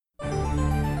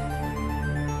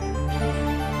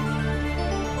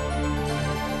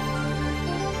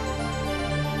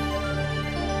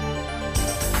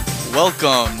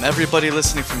Welcome, everybody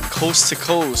listening from coast to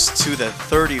coast to the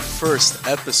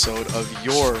 31st episode of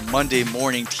your Monday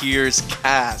Morning Tears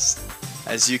cast.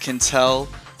 As you can tell,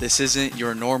 this isn't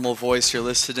your normal voice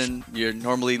you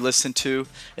normally listen to.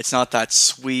 It's not that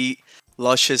sweet,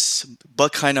 luscious,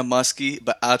 but kind of musky,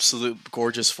 but absolute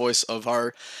gorgeous voice of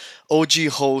our OG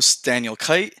host, Daniel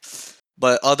Kite.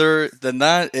 But other than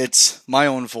that, it's my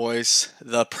own voice,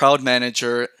 the proud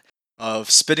manager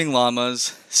of Spitting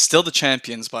Llamas, still the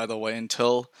champions, by the way,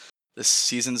 until this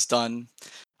season's done.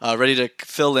 Ready to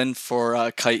fill in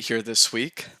for Kite here this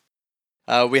week.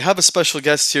 We have a special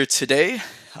guest here today.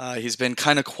 He's been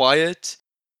kind of quiet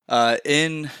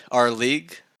in our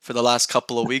league for the last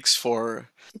couple of weeks for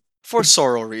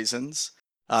sorrow reasons.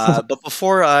 But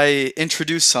before I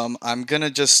introduce him, I'm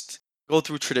gonna just go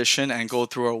through tradition and go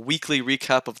through a weekly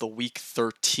recap of the Week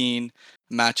 13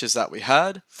 matches that we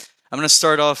had. I'm going to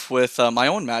start off with my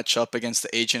own matchup against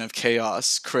the Agent of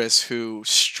Chaos, Chris, who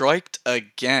striked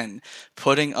again,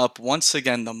 putting up once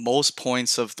again the most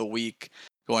points of the week,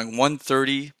 going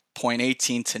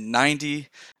 130.18 to 90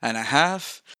 and a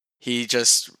half.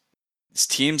 His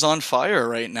team's on fire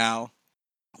right now,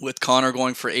 with Connor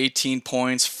going for 18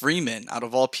 points, Freeman, out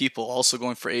of all people, also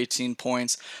going for 18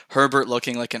 points, Herbert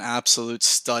looking like an absolute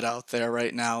stud out there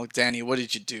right now. Danny, what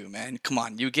did you do, man? Come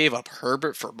on, you gave up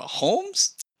Herbert for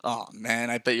Mahomes? Oh,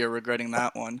 man, I bet you're regretting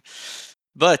that one.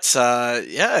 But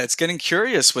yeah, it's getting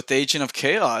curious with the Agent of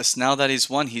Chaos. Now that he's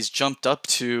won, he's jumped up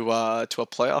to a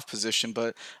playoff position.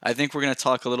 But I think we're going to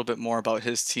talk a little bit more about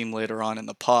his team later on in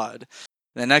the pod.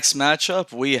 The next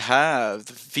matchup, we have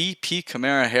VP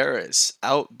Kamara Harris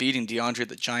out beating DeAndre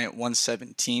the Giant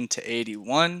 117 to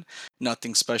 81.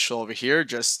 Nothing special over here.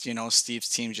 Just, Steve's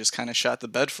team just kind of shot the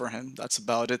bed for him. That's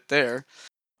about it there.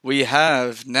 We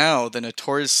have now the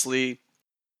notoriously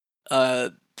uh,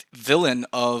 villain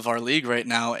of our league right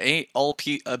now,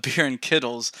 Beer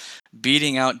Kittles,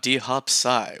 beating out D Hop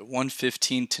Psy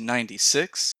 115 to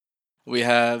 96. We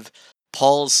have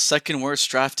Paul's second worst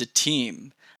drafted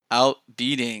team out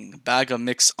beating Baga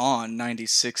Mix On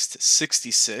 96 to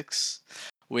 66.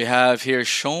 We have here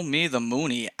Show Me the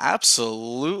Mooney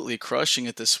absolutely crushing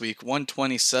it this week,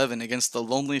 127 against the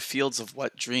Lonely Fields of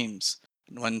Wet Dreams,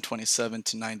 127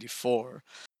 to 94.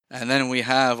 And then we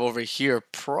have over here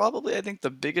probably I think the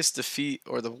biggest defeat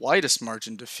or the widest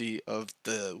margin defeat of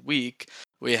the week.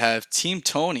 We have Team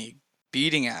Tony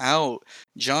beating out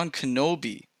John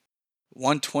Kenobi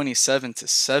 127 to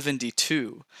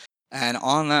 72. And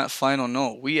on that final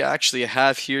note, we actually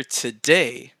have here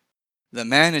today the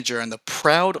manager and the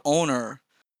proud owner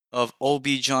of OB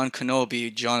John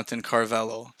Kenobi, Jonathan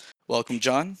Carvello. Welcome,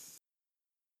 John.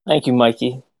 Thank you,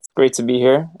 Mikey. It's great to be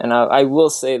here. And I will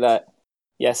say that,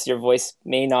 yes, your voice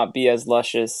may not be as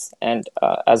luscious and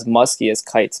as musky as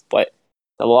Kite's, but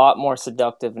it's a lot more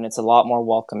seductive and it's a lot more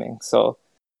welcoming. So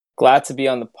glad to be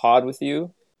on the pod with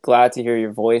you. Glad to hear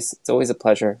your voice. It's always a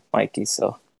pleasure, Mikey.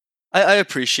 So I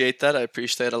appreciate that. I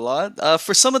appreciate it a lot.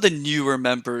 For some of the newer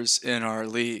members in our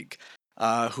league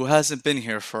who hasn't been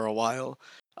here for a while,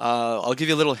 I'll give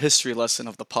you a little history lesson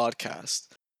of the podcast.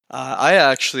 I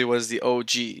actually was the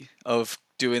OG of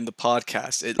doing the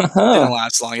podcast. It didn't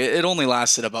last long. It only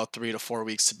lasted about 3 to 4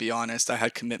 weeks, to be honest. I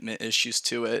had commitment issues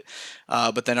to it.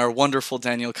 But then our wonderful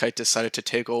Daniel Kite decided to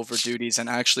take over duties and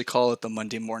actually call it the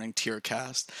Monday Morning Tier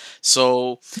Cast.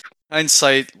 So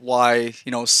hindsight why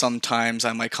sometimes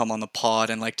I might come on the pod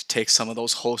and like to take some of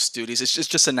those host duties. It's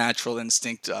just a natural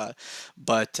instinct.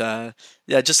 But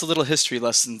yeah, just a little history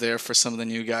lesson there for some of the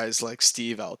new guys like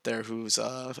Steve out there, who's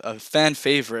a fan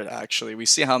favorite. Actually, we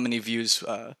see how many views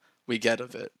we get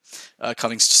of it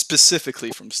coming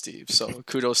specifically from Steve. So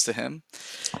kudos to him.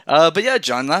 But yeah,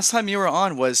 John, last time you were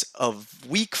on was of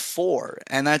week 4,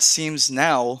 and that seems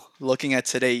now, looking at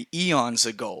today, eons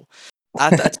ago.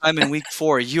 At that time in week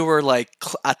 4, you were like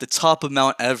at the top of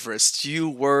Mount Everest. You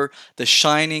were the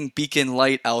shining beacon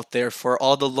light out there for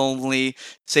all the lonely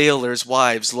sailors'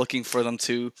 wives looking for them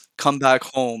to come back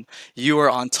home. You were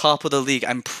on top of the league.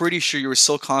 I'm pretty sure you were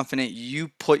so confident you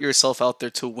put yourself out there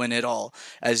to win it all,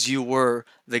 as you were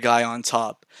the guy on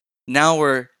top. Now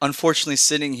we're unfortunately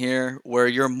sitting here where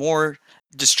you're more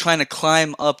just trying to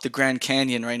climb up the Grand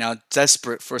Canyon right now,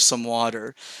 desperate for some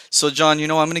water. So, John, I'm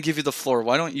going to give you the floor.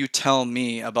 Why don't you tell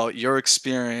me about your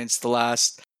experience the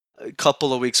last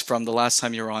couple of weeks from the last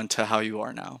time you were on to how you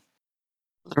are now?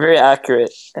 very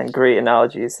accurate and great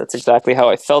analogies. That's exactly how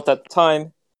I felt at the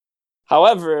time.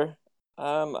 However,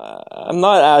 I'm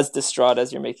not as distraught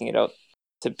as you're making it out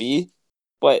to be,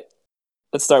 but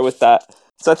let's start with that.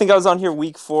 So I think I was on here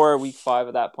week 4, week 5.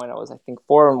 At that point, I was, I think,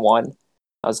 4-1.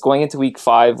 I was going into week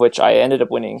 5, which I ended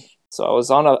up winning. So I was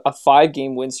on a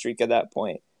 5-game win streak at that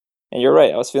point. And you're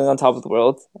right, I was feeling on top of the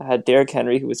world. I had Derrick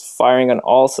Henry, who was firing on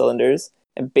all cylinders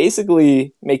and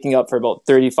basically making up for about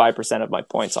 35% of my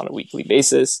points on a weekly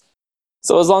basis.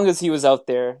 So as long as he was out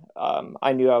there,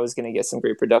 I knew I was going to get some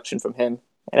great production from him.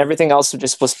 And everything else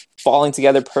just was falling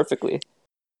together perfectly.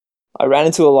 I ran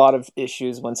into a lot of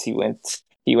issues once he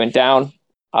went down.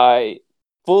 I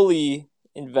fully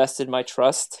invested my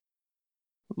trust,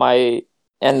 my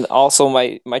and also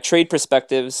my trade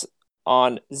perspectives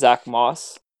on Zach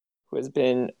Moss, who has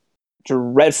been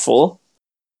dreadful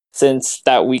since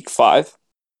that week 5.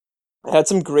 I had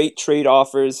some great trade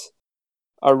offers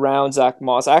around Zach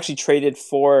Moss. I actually traded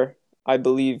for, I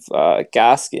believe,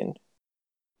 Gaskin.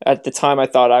 At the time, I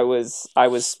thought I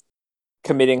was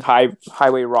committing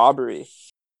highway robbery.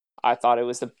 I thought it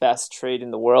was the best trade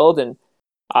in the world, and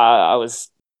I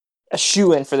was a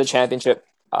shoe in for the championship.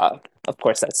 Of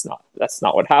course, that's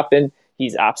not what happened.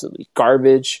 He's absolutely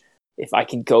garbage. If I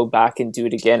can go back and do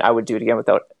it again, I would do it again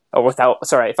without.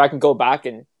 Sorry, if I can go back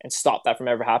and stop that from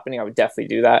ever happening, I would definitely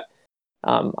do that.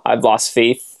 I've lost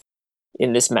faith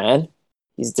in this man.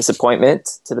 He's a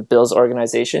disappointment to the Bills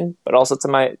organization, but also to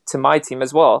my team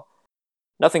as well.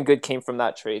 Nothing good came from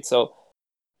that trade, so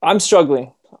I'm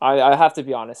struggling. I have to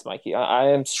be honest, Mikey. I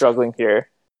am struggling here.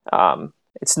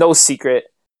 It's no secret.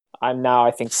 I'm now,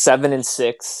 I think,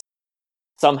 7-6.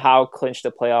 Somehow clinched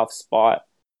a playoff spot.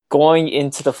 Going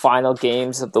into the final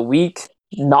games of the week,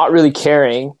 not really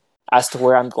caring as to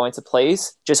where I'm going to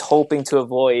place, just hoping to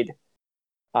avoid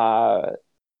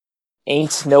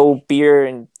Ain't No Beer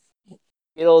and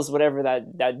Skittles, whatever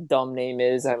that dumb name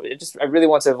is. I really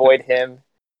want to avoid him.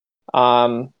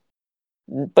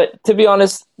 But to be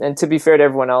honest, and to be fair to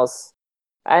everyone else,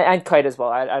 and Kite as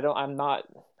well, I'm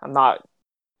not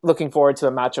looking forward to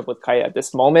a matchup with Kite at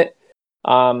this moment.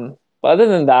 But other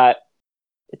than that,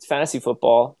 it's fantasy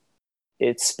football,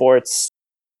 it's sports.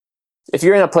 If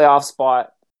you're in a playoff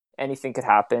spot, anything could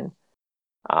happen.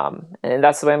 And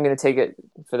that's the way I'm going to take it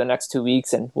for the next 2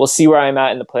 weeks, and we'll see where I'm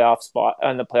at in the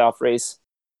playoff race,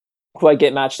 who I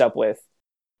get matched up with.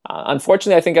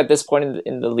 Unfortunately, I think at this point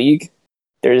in the league,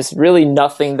 there's really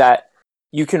nothing that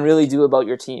you can really do about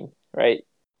your team, right?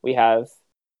 We have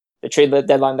the trade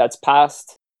deadline that's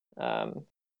passed,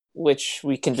 which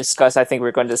we can discuss. I think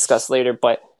we're going to discuss later,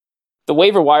 but the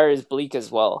waiver wire is bleak as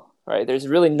well, right? There's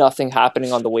really nothing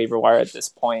happening on the waiver wire at this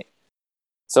point.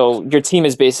 So your team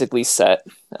is basically set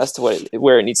as to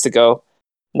where it needs to go.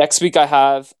 Next week I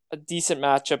have a decent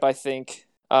matchup, I think,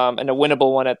 and a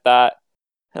winnable one at that.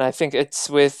 And I think it's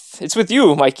with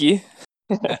you, Mikey.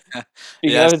 Speaking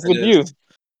Yes, of, it's it with you. is.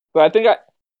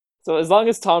 So as long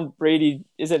as Tom Brady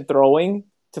isn't throwing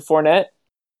to Fournette,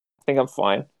 I think I'm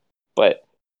fine. But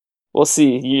we'll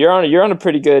see. You're on a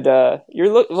pretty good.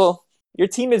 Your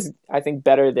team is, I think,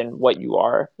 better than what you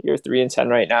are. You're 3-10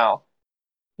 right now.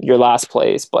 Your last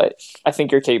place, but I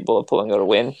think you're capable of pulling out a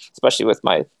win, especially with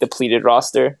my depleted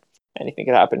roster. Anything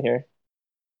could happen here.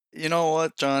 You know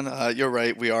what, John? You're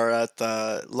right. We are at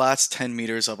the last 10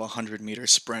 meters of a 100-meter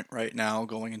sprint right now,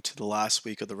 going into the last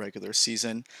week of the regular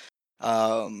season.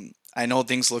 I know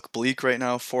things look bleak right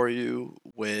now for you,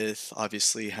 with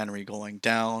obviously Henry going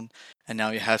down, and now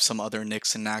you have some other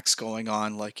nicks and knacks going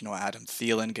on, like, Adam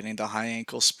Thielen getting the high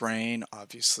ankle sprain.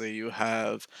 Obviously, you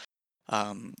have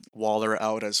Waller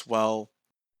out as well.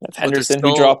 If But there's Henderson, who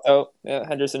still, dropped out, yeah,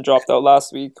 Henderson dropped out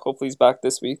last week. Hopefully, he's back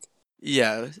this week.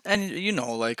 yeah, and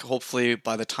like hopefully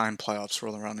by the time playoffs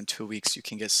roll around in 2 weeks, you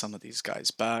can get some of these guys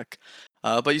back.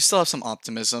 But you still have some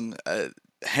optimism.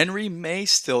 Henry may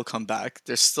still come back.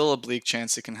 There's still a bleak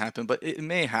chance it can happen, but it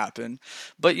may happen.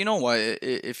 But you know what?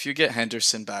 If you get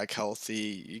Henderson back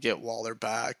healthy, you get Waller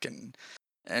back, and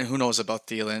who knows about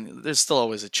Thielen? There's still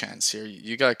always a chance here.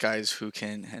 You got guys who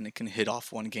can hit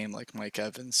off one game like Mike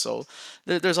Evans, so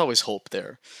there's always hope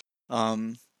there.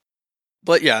 Um,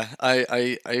 but yeah,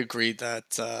 I agree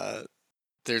that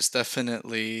there's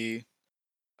definitely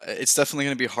it's definitely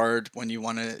going to be hard when you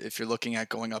want to if you're looking at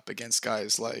going up against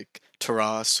guys like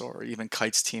Taras or even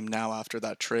Kite's team now after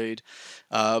that trade.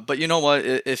 But you know what?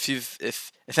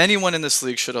 If anyone in this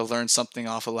league should have learned something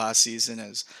off of last season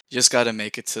is you just got to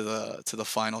make it to the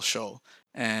final show,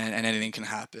 and anything can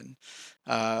happen.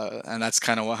 And that's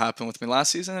kind of what happened with me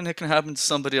last season, and it can happen to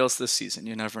somebody else this season.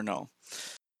 You never know.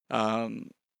 Um,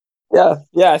 Yeah.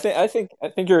 I think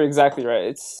you're exactly right.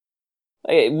 It's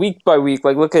like, week by week.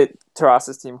 Like, look at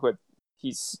Taras's team.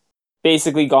 He's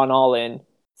basically gone all in.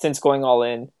 Since going all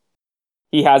in,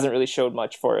 he hasn't really showed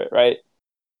much for it, right?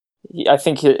 I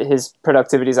think his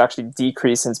productivity has actually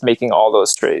decreased since making all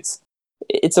those trades.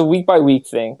 It's a week by week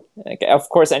thing. Like, of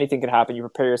course, anything can happen. You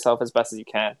prepare yourself as best as you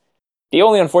can. The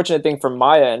only unfortunate thing from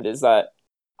my end is that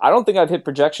I don't think I've hit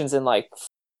projections in like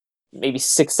maybe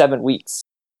 6-7 weeks.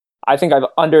 I think I've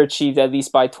underachieved at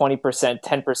least by 20%,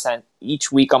 10%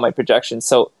 each week on my projections.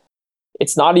 So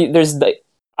it's not, there's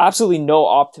absolutely no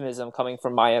optimism coming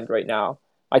from my end right now.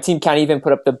 My team can't even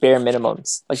put up the bare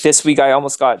minimums. Like this week, I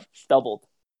almost got doubled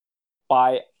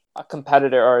by a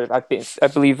competitor, or I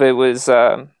believe it was,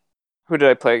 who did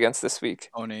I play against this week?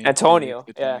 Tony. Antonio.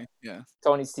 Tony. Yeah.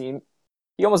 Tony's team.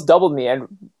 He almost doubled me,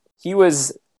 and he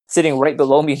was sitting right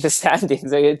below me in the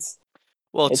standings.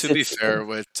 Like To be fair,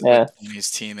 with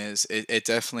Tony's team it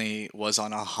definitely was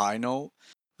on a high note.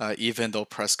 Even though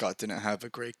Prescott didn't have a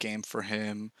great game for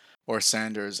him or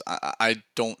Sanders, I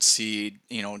don't see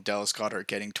Dallas Goedert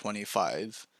getting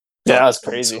 25. Yeah, that was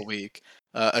crazy a week,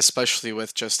 especially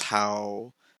with just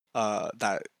how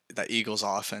that Eagles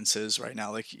offense is right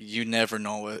now. Like you never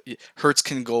know. Hurts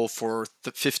can go for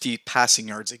 50 passing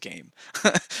yards a game,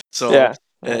 so. Yeah.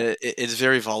 It's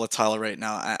very volatile right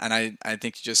now, and I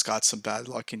think you just got some bad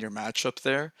luck in your matchup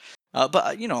there.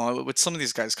 But with some of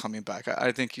these guys coming back,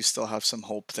 I think you still have some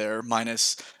hope there,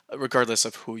 regardless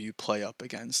of who you play up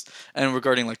against. And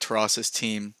regarding like Taras's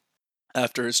team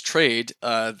after his trade,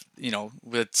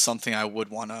 with something I would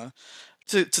want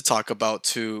to talk about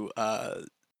too.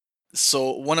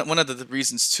 So one of the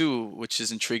reasons too, which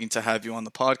is intriguing to have you on the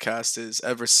podcast, is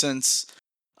ever since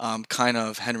kind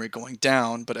of Henry going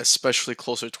down, but especially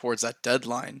closer towards that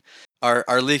deadline,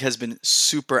 our league has been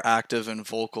super active and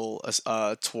vocal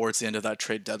towards the end of that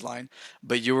trade deadline.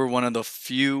 But you were one of the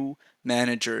few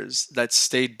managers that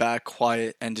stayed back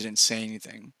quiet and didn't say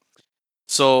anything.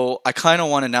 So I kind of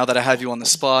want to, now that I have you on the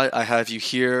spot, I have you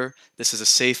here. This is a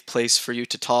safe place for you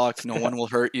to talk. No one will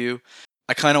hurt you.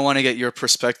 I kind of want to get your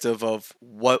perspective of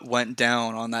what went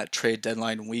down on that trade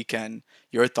deadline weekend,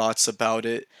 your thoughts about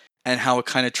it, and how it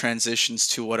kind of transitions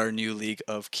to what our new league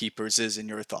of keepers is, and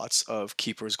your thoughts of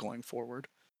keepers going forward.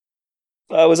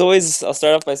 I'll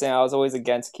start off by saying I was always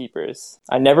against keepers.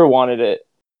 I never wanted it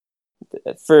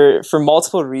for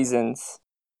multiple reasons.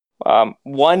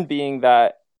 One being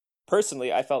that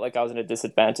personally, I felt like I was in a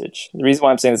disadvantage. The reason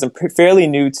why I'm saying this, I'm fairly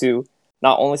new to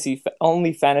not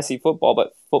only fantasy football,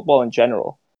 but football in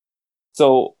general.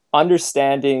 So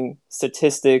understanding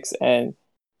statistics and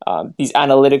these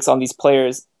analytics on these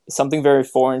players is something very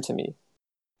foreign to me.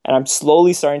 And I'm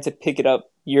slowly starting to pick it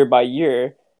up year by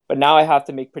year. But now I have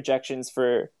to make projections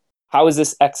for how is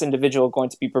this X individual going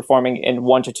to be performing in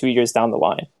 1 to 2 years down the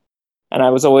line. And I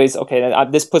was always, okay,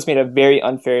 this puts me at a very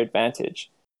unfair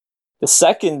advantage. The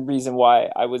second reason why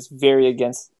I was very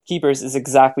against keepers is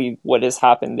exactly what has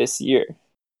happened this year.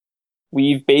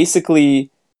 We've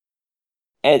basically,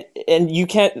 and you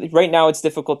can't, right now it's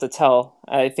difficult to tell,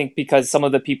 I think, because some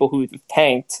of the people who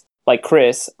tanked, like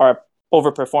Chris, are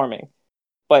overperforming.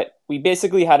 But we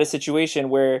basically had a situation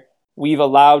where we've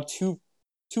allowed two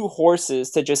horses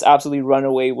to just absolutely run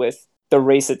away with the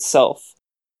race itself.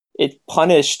 It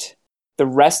punished the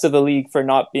rest of the league for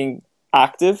not being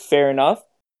active, fair enough.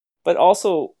 But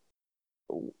also,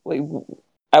 like,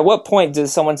 at what point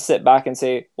does someone sit back and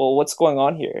say, well, what's going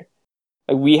on here?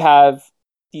 Like, we have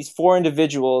these 4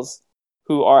 individuals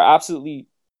who are absolutely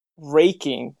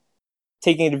taking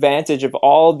advantage of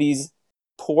all these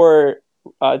poor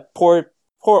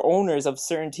owners of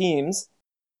certain teams,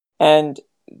 and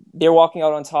they're walking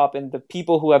out on top, and the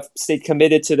people who have stayed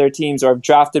committed to their teams or have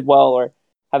drafted well or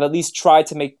have at least tried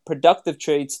to make productive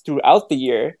trades throughout the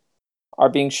year are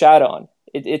being shat on.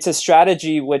 It's a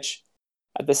strategy which,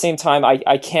 at the same time,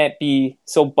 I can't be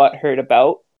so butthurt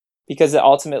about, because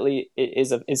ultimately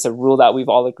it's a rule that we've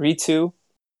all agreed to.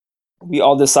 We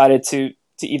all decided to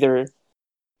either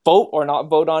vote or not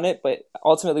vote on it, but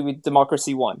ultimately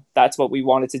democracy won. That's what we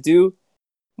wanted to do.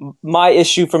 My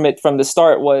issue from the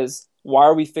start was, why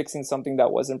are we fixing something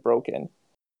that wasn't broken?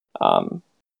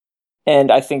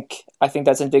 And I think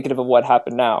that's indicative of what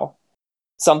happened now.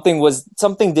 Something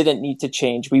didn't need to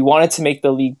change. We wanted to make the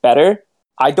league better.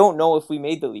 I don't know if we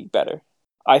made the league better.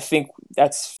 I think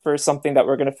that's for something that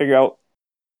we're going to figure out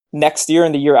next year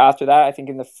and the year after that. I think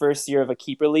in the first year of a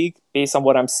keeper league, based on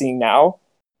what I'm seeing now,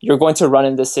 you're going to run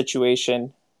in this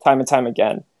situation time and time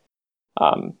again.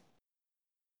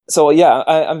 So yeah,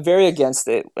 I'm very against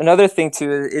it. Another thing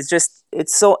too is just,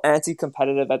 it's so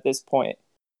anti-competitive at this point.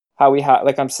 How we have,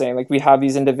 like I'm saying, like we have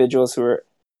these individuals who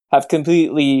have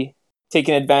completely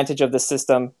taken advantage of the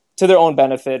system to their own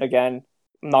benefit. Again,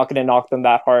 I'm not going to knock them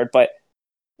that hard, but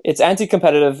it's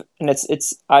anti-competitive, and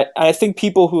I think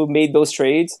people who have made those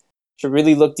trades should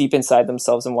really look deep inside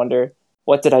themselves and wonder,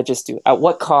 what did I just do? At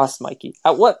what cost, Mikey?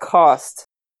 At what cost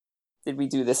did we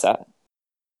do this at?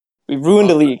 We ruined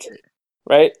the league,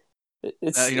 right?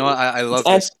 I love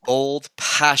this bold,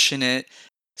 passionate,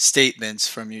 statements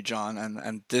from you, John,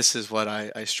 and this is what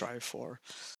I strive for.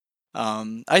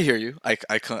 I hear you.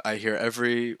 I hear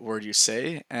every word you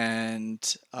say,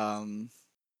 and I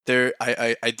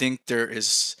think there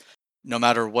is, no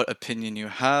matter what opinion you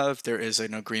have, there is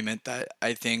an agreement that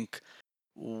I think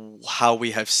how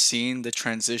we have seen the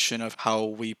transition of how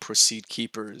we proceed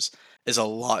keepers is a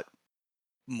lot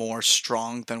more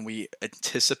strong than we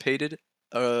anticipated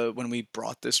when we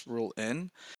brought this rule in.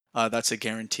 That's a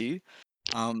guarantee.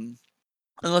 Um,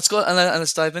 and let's go and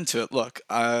let's dive into it. Look,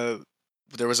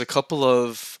 there was a couple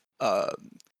of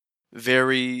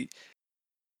very,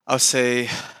 I'll say,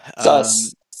 um,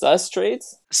 Sus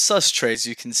trades. sus trades,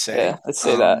 you can say, Yeah, let's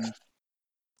say that.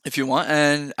 if you want.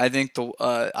 And I think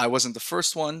I wasn't the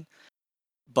first one,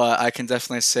 but I can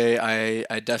definitely say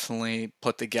I definitely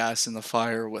put the gas in the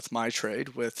fire with my trade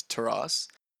with Taras.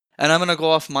 And I'm gonna go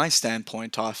off my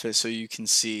standpoint off it so you can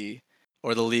see,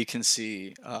 or the league can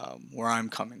see, where I'm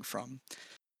coming from.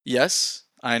 Yes,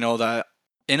 I know that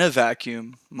in a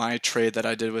vacuum, my trade that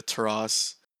I did with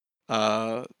Taras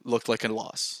looked like a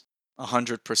loss.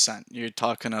 100%. You're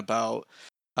talking about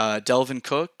Delvin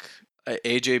Cook,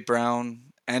 AJ Brown,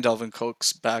 and Delvin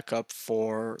Cook's backup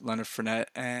for Leonard Fournette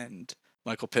and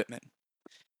Michael Pittman.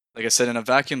 Like I said, in a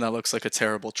vacuum, that looks like a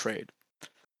terrible trade.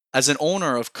 As an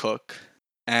owner of Cook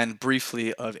and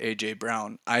briefly of AJ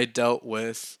Brown, I dealt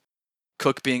with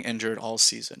Cook being injured all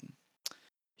season.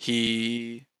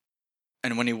 He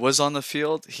and when he was on the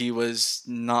field, he was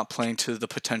not playing to the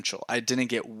potential. I didn't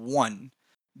get one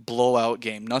blowout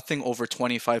game, nothing over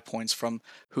 25 points from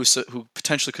who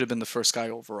potentially could have been the first guy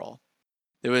overall.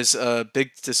 It was a big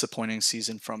disappointing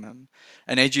season from him.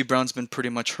 And AJ Brown's been pretty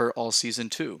much hurt all season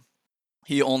too.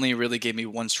 He only really gave me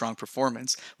one strong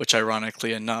performance, which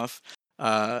ironically enough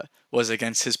was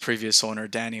against his previous owner,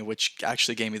 Danny, which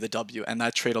actually gave me the W. And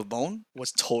that trade alone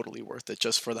was totally worth it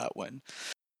just for that win.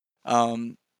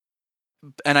 Um,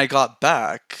 and I got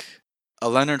back a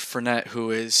Leonard Fournette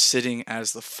who is sitting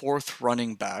as the fourth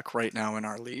running back right now in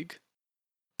our league,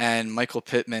 and Michael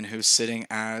Pittman who's sitting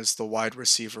as the wide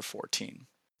receiver 14.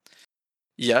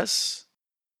 Yes,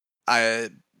 I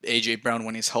AJ Brown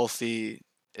when he's healthy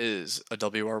is a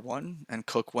WR1, and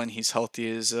Cook when he's healthy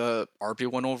is a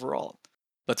RB1 overall.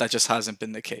 But that just hasn't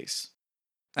been the case,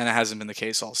 and it hasn't been the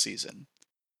case all season.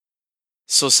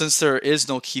 So since there is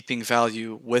no keeping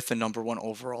value with a number one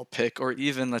overall pick, or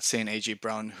even let's say an AJ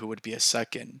Brown who would be a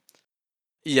second,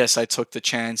 yes, I took the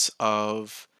chance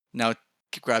of now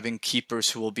grabbing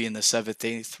keepers who will be in the seventh,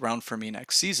 eighth round for me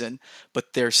next season,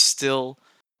 but they're still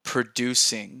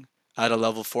producing at a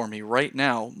level for me right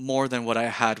now more than what I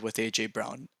had with AJ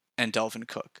Brown and Delvin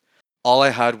Cook. All I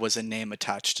had was a name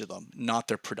attached to them, not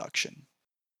their production.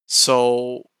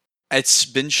 So it's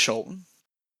been shown,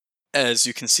 as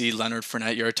you can see, Leonard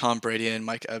Fournette, you're a Tom Brady and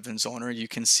Mike Evans owner. You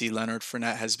can see Leonard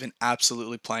Fournette has been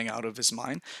absolutely playing out of his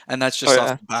mind. And that's Oh just off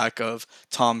yeah. the back of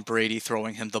Tom Brady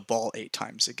throwing him the ball 8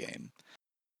 times a game.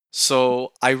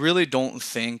 So I really don't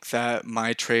think that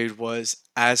my trade was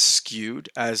as skewed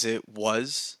as it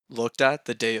was looked at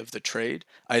the day of the trade.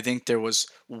 I think there was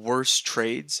worse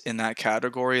trades in that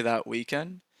category that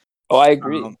weekend. Oh, I Um,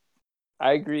 agree.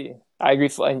 I agree. I agree.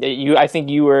 And you, I think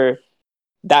you were.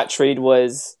 That trade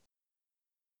was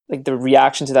like the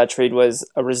reaction to that trade was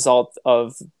a result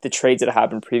of the trades that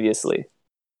happened previously,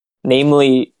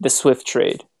 namely the Swift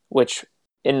trade, which,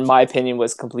 in my opinion,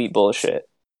 was complete bullshit.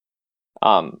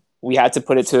 We had to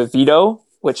put it to a veto,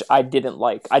 which I didn't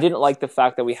like. I didn't like the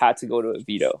fact that we had to go to a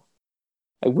veto.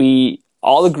 Like, we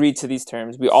all agreed to these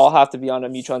terms. We all have to be on a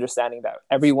mutual understanding that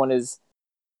everyone is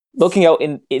looking out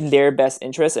in their best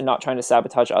interest and not trying to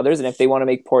sabotage others. And if they want to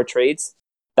make poor trades,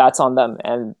 that's on them.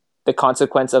 And the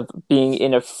consequence of being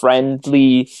in a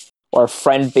friendly or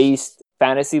friend based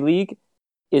fantasy league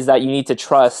is that you need to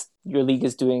trust your league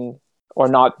is doing or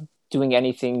not doing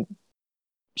anything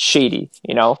shady,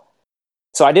 you know?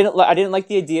 So I didn't like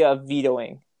the idea of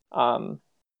vetoing.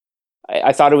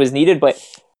 I thought it was needed, but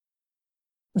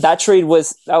that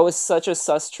was such a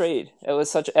sus trade. It was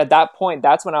such at that point.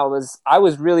 That's when I was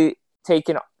really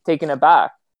taken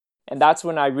aback, and that's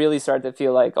when I really started to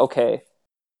feel like, okay,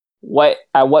 what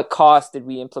at what cost did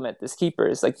we implement this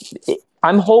keepers? Like,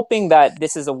 I'm hoping that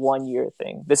this is a 1 year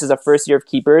thing. This is a first year of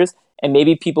keepers, and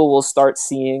maybe people will start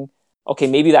seeing, okay,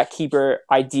 maybe that keeper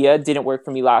idea didn't work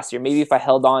for me last year. Maybe if I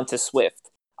held on to Swift,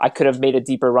 I could have made a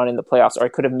deeper run in the playoffs, or I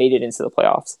could have made it into the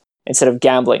playoffs instead of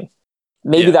gambling.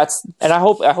 Maybe yeah. that's, and I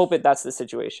hope that's the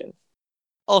situation.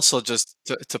 Also, just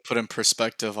to put in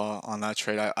perspective on that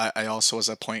trade, I also was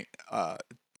at point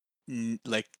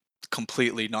like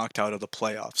completely knocked out of the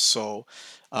playoffs. So,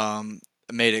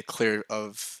 made it clear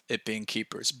of it being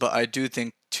keepers. But I do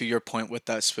think, to your point with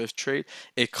that Swift trade,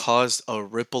 it caused a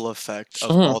ripple effect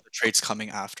of Mhm. all the trades coming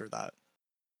after that.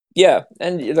 Yeah,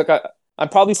 and look, I'm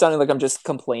probably sounding like I'm just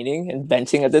complaining and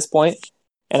venting at this point,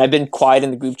 and I've been quiet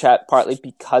in the group chat partly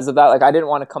because of that. Like, I didn't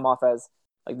want to come off as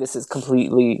like this is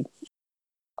completely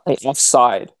like,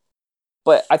 offside,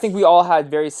 but I think we all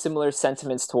had very similar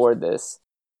sentiments toward this.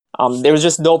 There was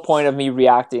just no point of me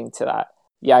reacting to that.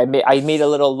 Yeah, I made a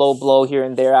little low blow here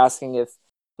and there, asking if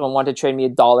someone wanted to trade me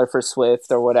 $1 for Swift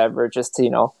or whatever, just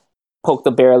to poke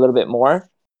the bear a little bit more.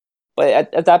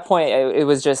 But at that point, it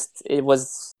was just it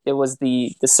was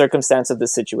the circumstance of the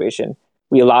situation.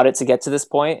 We allowed it to get to this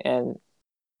point, and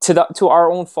to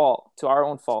our own fault,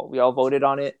 we all voted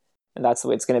on it, and that's the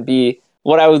way it's going to be.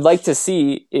 What I would like to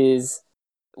see is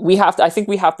I think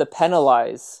we have to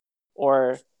penalize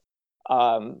or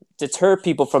deter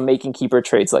people from making keeper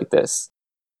trades like this.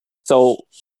 So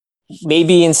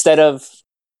maybe instead of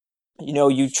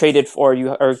you traded for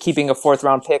you are keeping a fourth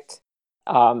round pick,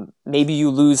 maybe you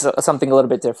lose something a little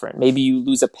bit different. Maybe you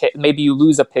lose a pick. Maybe you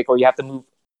lose a pick, or you have to move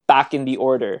back in the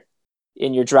order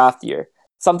in your draft year.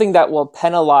 Something that will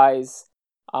penalize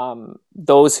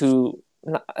those who,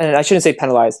 and I shouldn't say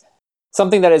penalize.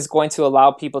 Something that is going to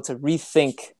allow people to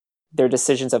rethink their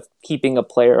decisions of keeping a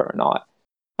player or not.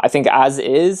 I think as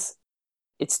is,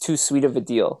 it's too sweet of a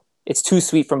deal. It's too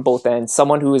sweet from both ends.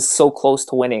 Someone who is so close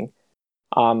to winning,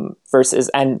 versus,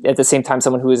 and at the same time,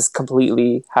 someone who is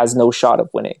completely has no shot of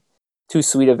winning. Too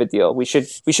sweet of a deal. We should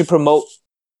promote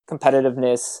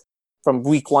competitiveness from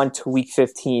week 1 to week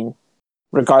 15,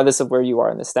 regardless of where you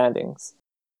are in the standings.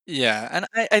 Yeah, and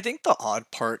I think the odd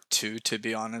part too, to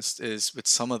be honest, is with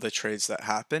some of the trades that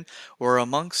happened were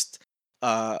amongst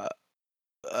uh,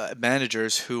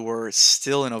 managers who were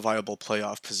still in a viable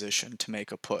playoff position to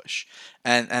make a push,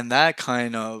 and that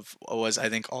kind of was, I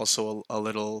think, also a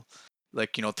little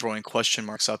like throwing question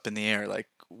marks up in the air, like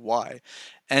why,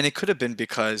 and it could have been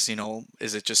because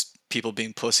is it just people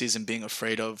being pussies and being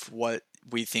afraid of what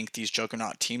we think these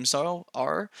juggernaut teams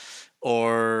are,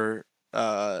 or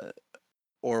uh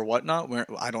or whatnot. Where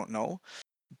I don't know,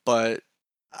 but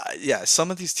yeah,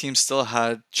 some of these teams still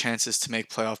had chances to make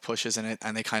playoff pushes in it,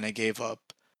 and they kind of gave up.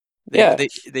 They Yeah, they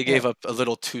they yeah, gave up a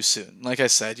little too soon. Like I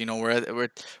said, we're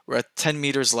at 10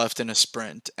 meters left in a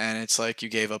sprint, and it's like you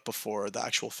gave up before the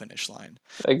actual finish line.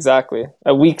 exactly.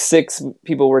 At week 6,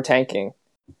 people were tanking.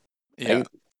 Yeah. Like,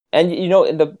 and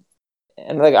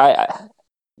in like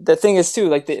the thing is too,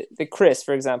 like the Chris,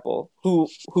 for example, who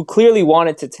clearly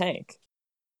wanted to tank,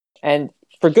 and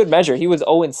for good measure, he was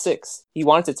 0-6. He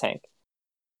wanted to tank,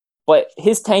 but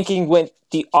his tanking went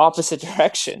the opposite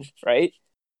direction, right?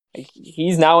 Like,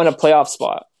 he's now in a playoff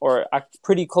spot, or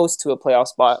pretty close to a playoff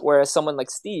spot, whereas someone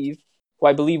like Steve, who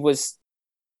I believe was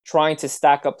trying to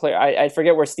stack up player, I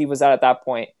forget where Steve was at that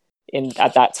point in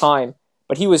at that time,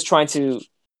 but he was trying to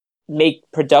make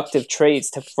productive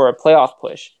trades for a playoff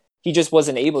push. He just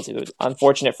wasn't able to.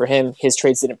 Unfortunate for him, his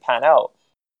trades didn't pan out.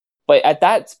 But at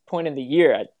that point in the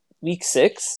year, at week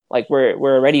 6, like we're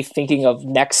already thinking of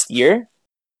next year.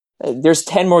 There's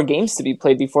 10 more games to be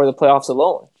played before the playoffs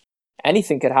alone.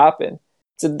 Anything could happen.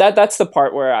 So that's the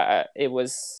part where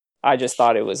I just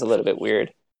thought it was a little bit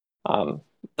weird. Um,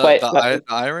 The but the, I, the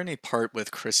irony part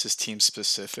with Chris's team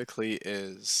specifically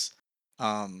is,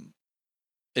 um,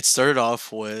 it started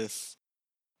off with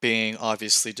being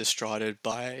obviously distraughted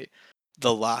by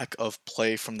the lack of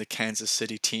play from the Kansas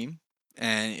City team,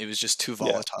 and it was just too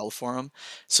yeah, volatile for him.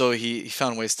 So he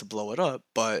found ways to blow it up,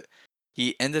 but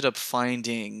he ended up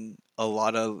finding a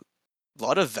lot of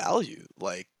value.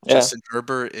 Like yeah, Justin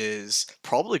Herbert is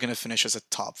probably going to finish as a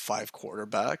top 5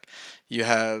 quarterback. You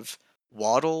have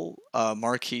Waddle,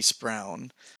 Marquise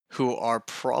Brown, who are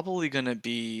probably going to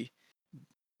be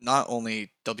not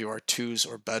only WR2s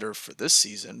or better for this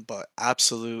season, but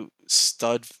absolute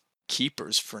stud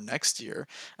keepers for next year.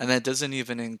 And that doesn't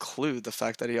even include the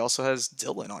fact that he also has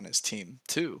Dylan on his team,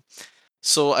 too.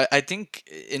 So I think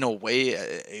in a way,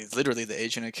 literally the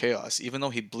agent of chaos, even though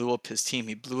he blew up his team,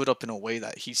 he blew it up in a way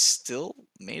that he still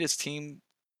made his team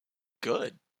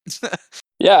good.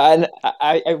 yeah. And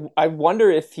I wonder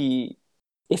if he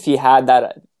had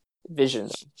that vision.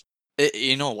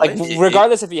 You know Like, what?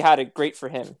 regardless if he had it, great for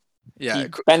him. Yeah, He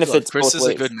look, benefits Chris both is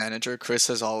a good ways. manager. Chris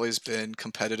has always been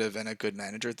competitive and a good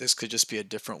manager. This could just be a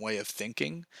different way of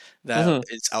thinking that Hmm.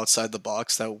 is outside the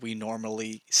box that we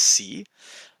normally see.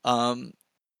 Um,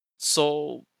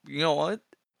 so you know what?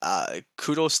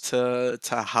 Kudos to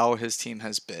how his team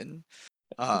has been,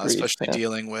 Agreed. especially Yeah.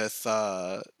 dealing with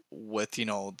the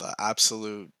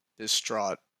absolute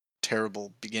distraught,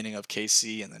 terrible beginning of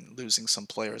KC and then losing some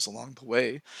players along the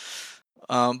way.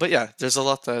 But yeah, there's a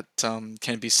lot that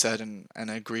can be said and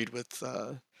agreed with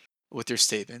your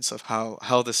statements of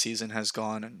how the season has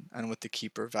gone and with the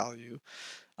keeper value.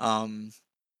 Um,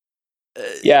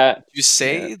 Yeah, you yeah.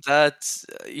 say that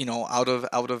out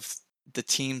of the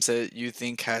teams that you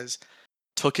think has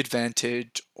took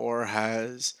advantage or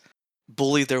has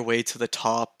bullied their way to the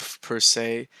top per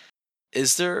se,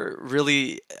 is there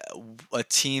really a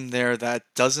team there that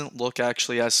doesn't look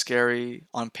actually as scary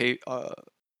on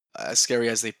as scary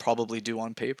as they probably do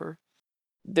on paper?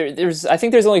 There's I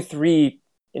think there's only three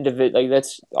individual, like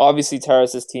that's obviously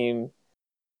Taras's team.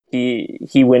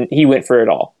 He went for it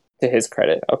all, to his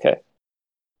credit. Okay.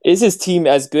 Is his team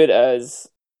as good as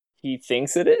he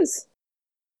thinks it is?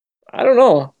 I don't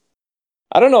know.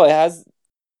 I don't know. It has,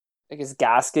 like, is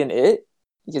Gaskin it?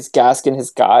 Is Gaskin his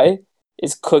guy?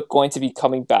 Is Cook going to be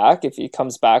coming back? If he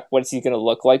comes back, what is he going to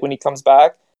look like when he comes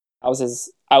back? How's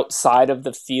his outside of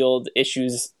the field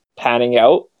issues panning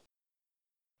out?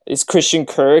 Is Christian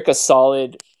Kirk a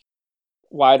solid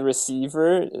wide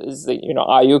receiver? Is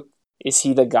Ayuk, is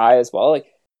he the guy as well?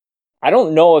 Like, I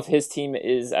don't know if his team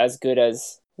is as good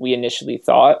as we initially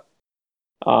thought.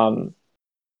 Um,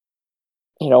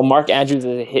 Mark Andrews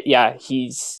is a hit. Yeah,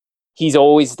 he's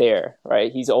always there,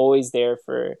 right? He's always there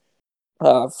for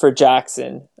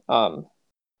Jackson.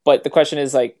 But the question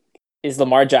is, like, is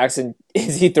Lamar Jackson,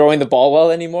 is he throwing the ball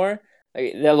well anymore?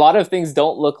 Like, a lot of things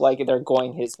don't look like they're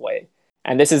going his way,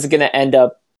 and this is going to end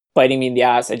up biting me in the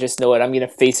ass. I just know it. I'm going to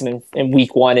face him in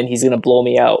week one, and he's going to blow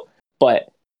me out. But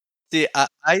See,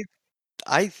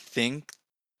 I think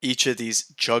each of these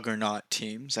juggernaut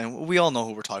teams, and we all know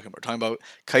who we're talking about. We're talking about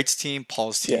Kite's team,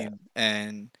 Paul's yeah, team,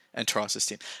 and Taras's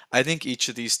team. I think each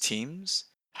of these teams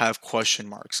have question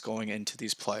marks going into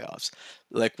these playoffs.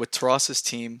 Like with Taras's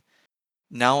team,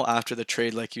 now after the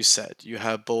trade, like you said, you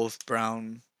have both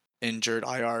Brown injured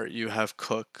IR, you have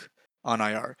Cook on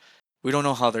IR. We don't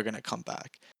know how they're gonna come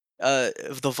back.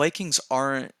 If the Vikings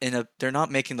aren't they're not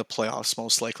making the playoffs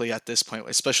most likely at this point,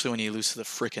 especially when you lose to the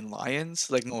freaking Lions.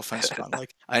 Like, no offense, John.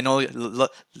 Like, I know, you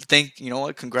know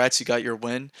what? Congrats, you got your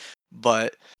win,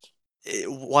 but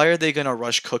why are they gonna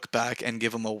rush Cook back and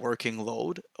give him a working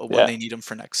load when yeah, they need him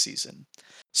for next season?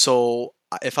 So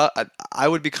if I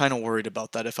would be kind of worried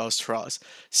about that if I was Taraz.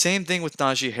 Same thing with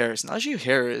Najee Harris. Najee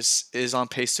Harris is on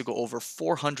pace to go over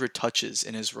 400 touches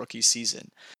in his rookie season.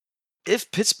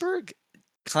 If Pittsburgh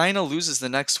kind of loses the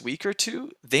next week or two,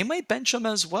 they might bench him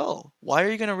as well. Why are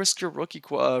you going to risk your rookie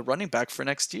running back for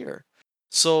next year?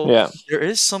 So yeah, there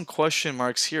is some question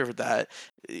marks here that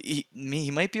he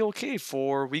might be okay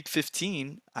for week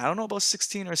 15. I don't know about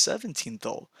 16 or 17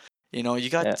 though. You yeah,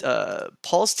 got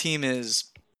Paul's team has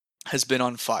been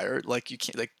on fire. Like, you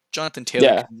can't, like, Jonathan Taylor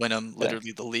yeah, can win him yeah.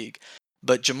 literally the league,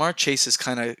 but Jamar Chase has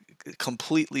kind of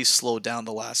completely slowed down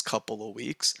the last couple of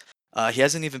weeks. He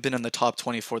hasn't even been in the top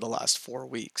 20 for the last 4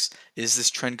 weeks. Is this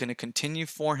trend going to continue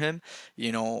for him?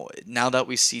 Now that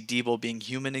we see Debo being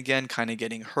human again, kind of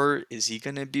getting hurt, is he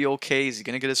going to be okay? Is he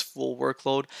going to get his full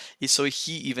workload? So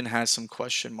he even has some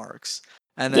question marks.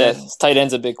 And Yeah, then, his tight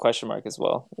end's a big question mark as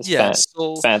well. Is yeah,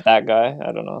 so Fant that guy?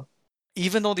 I don't know.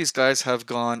 even though these guys have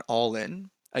gone all in,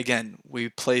 again, we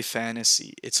play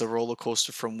fantasy. It's a roller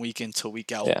coaster from week in to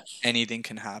week out. Yeah, Anything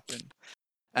can happen.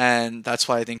 And that's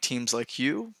why I think teams like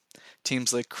you,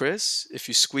 teams like Chris, if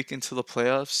you squeak into the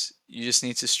playoffs, you just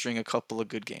need to string a couple of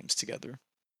good games together.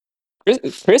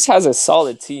 Chris has a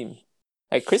solid team.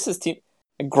 Like, Chris's team,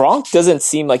 Gronk doesn't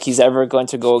seem like he's ever going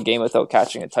to go a game without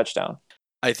catching a touchdown.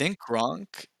 I think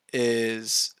Gronk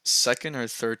is second or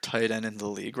third tight end in the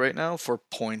league right now for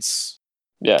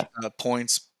Yeah,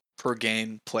 points per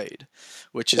game played,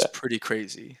 which is yeah. pretty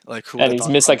crazy. Like, who would And have he's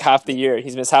thought missed Gronk like would half do the that? year.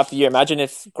 He's missed half the year. Imagine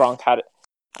if Gronk had it.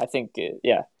 I think,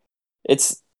 yeah.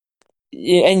 It's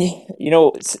yeah,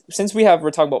 and since we're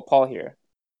talking about Paul here,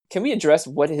 can we address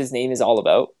what his name is all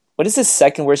about? What is his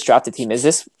second worst drafted team? Is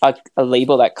this a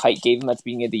label that Kite gave him at the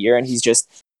beginning of the year, and he's just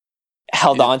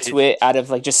held It- on it- to it out of,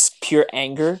 like, just pure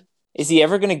anger? Is he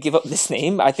ever going to give up this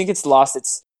name? I think it's lost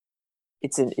its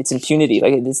impunity.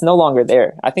 Like, it's no longer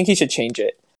there. I think he should change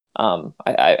it.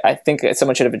 I think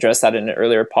someone should have addressed that in an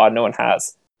earlier pod. No one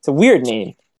has. It's a weird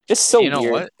name, just so you know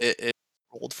weird. what? It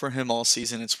rolled for him all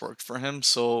season. It's worked for him,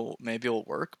 so maybe it'll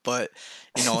work. But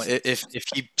if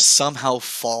he somehow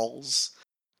falls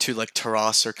to like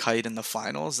Taras or Kite in the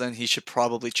finals, then he should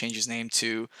probably change his name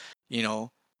to, you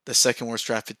know, the second worst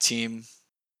drafted team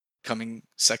coming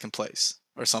second place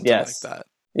or something like Yes. that.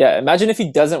 Yeah. Imagine if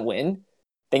he doesn't win,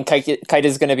 then Kite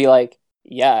is going to be like,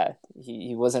 yeah,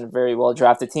 he wasn't a very well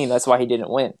drafted team. That's why he didn't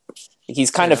win. He's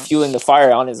kind of Yeah. fueling the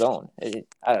fire on his own.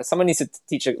 Someone needs to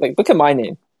teach it. Like, look at my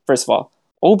name, first of all.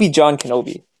 Obi John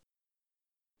Kenobi.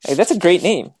 Like, that's a great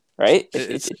name, right?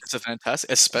 It's a fantastic,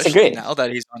 It's a especially great, now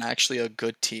that he's on actually a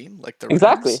good team like the Rams.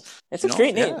 exactly. It's a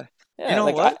great name. Yeah. You Yeah, know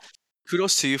like what?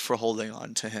 Kudos to you for holding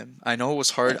on to him. I know it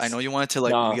was hard. I thanks. know you wanted to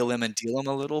like No, wheel him and deal him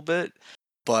a little bit,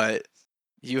 but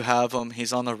you have him.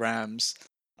 He's on the Rams.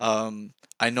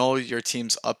 I know your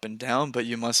team's up and down, but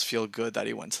you must feel good that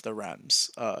he went to the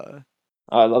Rams.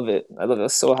 I love it. I love it. I'm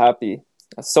so happy.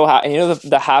 I'm so happy. And you know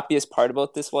the happiest part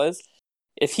about this was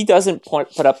if he doesn't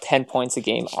put up 10 points a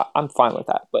game, I'm fine with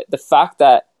that. But the fact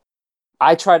that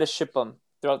I try to ship him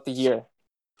throughout the year,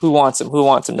 who wants him? Who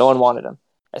wants him? No one wanted him.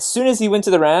 As soon as he went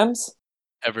to the Rams,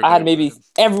 I Everybody had wanted maybe him.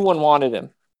 everyone wanted him.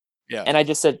 Yeah. And I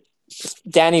just said,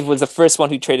 Danny was the first one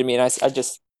who traded me. And I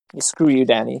just, screw you,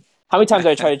 Danny. How many times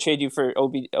did I try to trade you for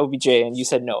OBJ and you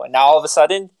said no? And now all of a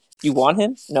sudden, you want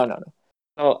him? No, no, no.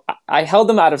 So I held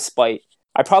him out of spite.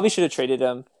 I probably should have traded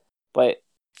him, but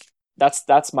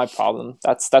that's my problem.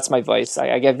 That's my vice.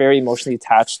 I get very emotionally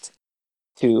attached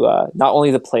to not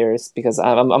only the players because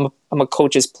I'm a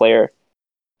coach's player,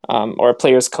 or a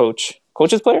player's coach.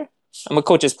 Coach's player? I'm a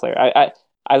coach's player.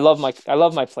 I love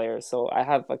my players, so I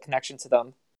have a connection to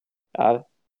them. Uh,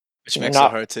 Which makes it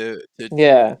not hard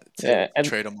yeah, to yeah,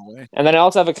 trade him away. and then I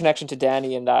also have a connection to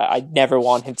Danny, and I never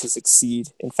want him to succeed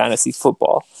in fantasy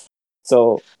football.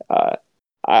 So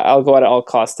I'll go at all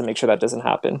costs to make sure that doesn't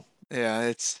happen. Yeah,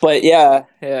 it's But yeah,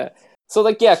 yeah. So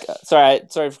like yeah, sorry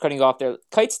for cutting you off there.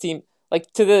 Kite's team,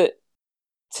 like to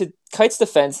Kite's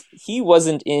defense, he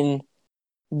wasn't in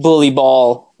bully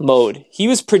ball mode. He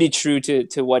was pretty true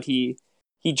to what he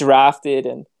drafted,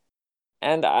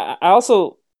 and I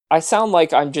also I sound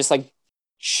like I'm just like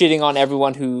shitting on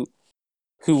everyone who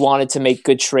wanted to make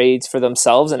good trades for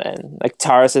themselves, and like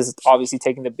Taras is obviously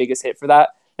taking the biggest hit for that.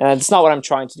 And it's not what I'm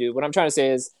trying to do. What I'm trying to say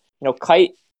is,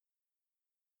 Kite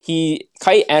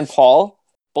and Paul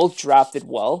both drafted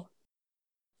well.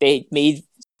 They made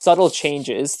subtle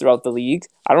changes throughout the league.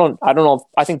 I don't know if,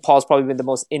 I think Paul's probably been the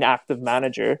most inactive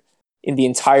manager in the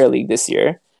entire league this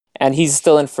year, and he's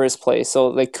still in first place. So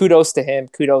like kudos to him,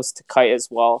 kudos to Kite as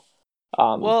well.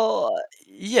 Um, well,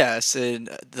 yes, and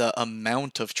the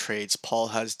amount of trades Paul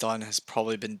has done has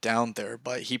probably been down there,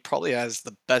 but he probably has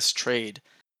the best trade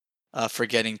for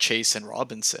getting Chase and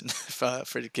Robinson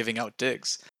for giving out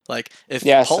Diggs. Like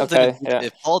yes, okay, yeah,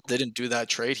 If Paul didn't do that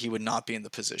trade, he would not be in the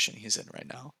position he's in right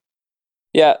now.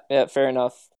 yeah, yeah. Fair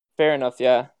enough.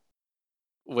 Yeah,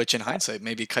 Which in hindsight,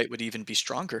 maybe Kite would even be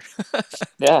stronger.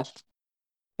 yeah.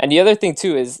 And the other thing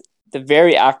too is the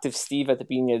very active Steve at the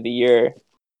beginning of the year.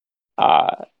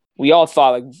 We all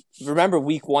thought like remember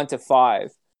week 1 to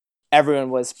 5, everyone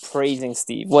was praising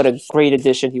Steve. What a great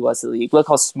addition he was to the league. Look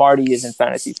how smart he is in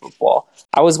fantasy football.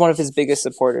 I was one of his biggest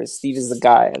supporters. Steve is the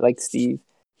guy. I like Steve.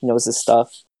 He knows his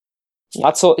stuff.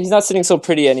 Not so he's not sitting so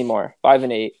pretty anymore.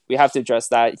 5-8. We have to address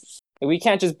that. We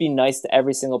can't just be nice to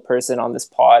every single person on this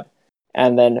pod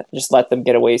and then just let them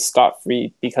get away scot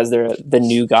free because they're the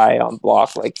new guy on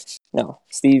block. Like, no,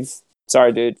 Steve,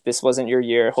 sorry, dude, this wasn't your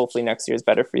year. Hopefully next year is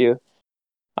better for you.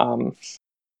 Um,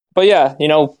 but yeah,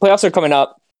 playoffs are coming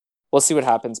up. We'll see what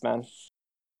happens, man.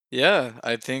 Yeah,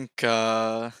 I think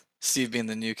Steve being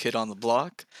the new kid on the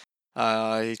block,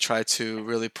 he tried to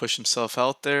really push himself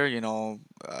out there,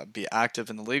 be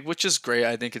active in the league, which is great.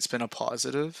 I think it's been a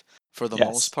positive for the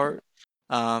most Yes. part.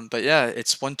 But yeah,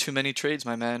 it's one too many trades,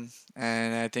 my man,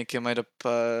 and I think it might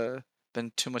have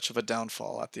been too much of a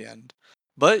downfall at the end.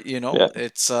 But Yeah.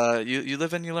 it's you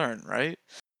live and you learn, right?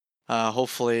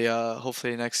 Hopefully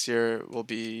next year will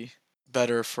be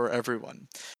better for everyone.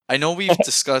 I know we've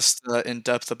discussed in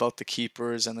depth about the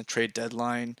keepers and the trade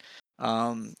deadline.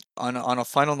 On a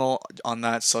final note on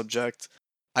that subject,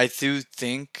 I do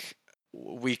think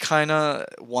we kind of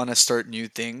want to start new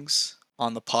things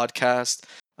on the podcast.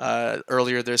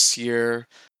 Earlier this year,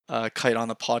 Kite on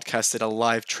the podcast did a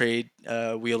live trade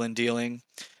wheel and dealing.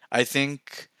 I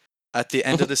think at the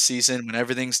end of the season, when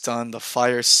everything's done, the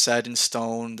fire's set in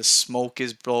stone, the smoke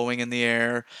is blowing in the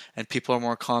air, and people are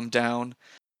more calmed down,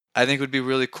 I think it would be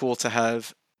really cool to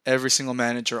have every single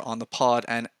manager on the pod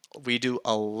and we do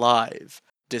a live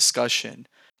discussion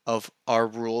of our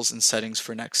rules and settings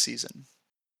for next season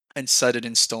and set it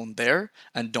in stone there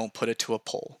and don't put it to a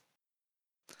poll.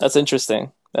 That's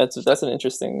interesting. That's an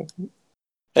interesting.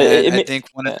 And I It think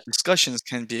one of yeah. the discussions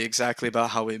can be exactly about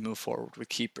how we move forward with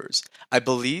keepers. I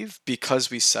believe because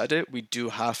we said it, we do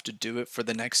have to do it for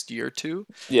the next year or two.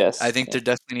 I Yes. think Yeah. there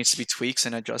definitely needs to be tweaks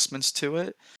and adjustments to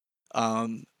it.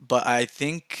 But I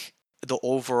think the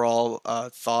overall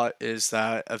thought is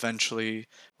that eventually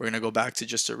we're going to go back to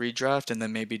just a redraft and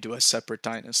then maybe do a separate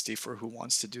dynasty for who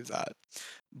wants to do that.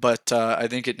 But I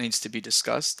think it needs to be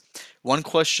discussed. One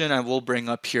question I will bring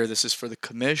up here, this is for the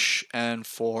commish and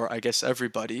for, I guess,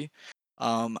 everybody.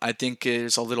 I think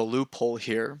is a little loophole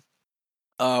here.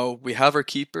 We have our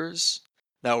keepers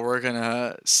that we're going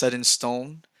to set in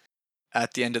stone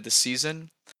at the end of the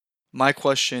season. My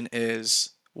question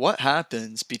is, what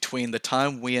happens between the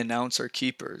time we announce our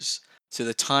keepers to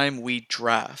the time we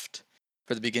draft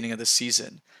for the beginning of the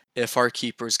season if our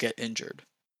keepers get injured?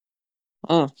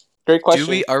 Mm, great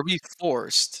question. Are we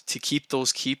forced to keep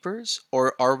those keepers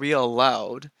or are we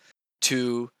allowed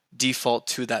to default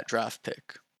to that draft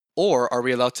pick? Or are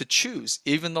we allowed to choose?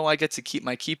 Even though I get to keep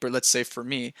my keeper, let's say for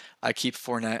me, I keep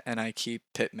Fournette and I keep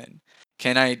Pittman.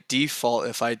 Can I default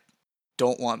if I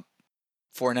don't want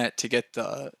Fournette to get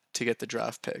the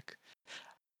draft pick?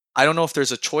 I don't know if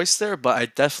there's a choice there, but I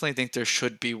definitely think there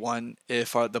should be one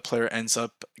if the player ends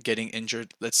up getting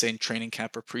injured, let's say in training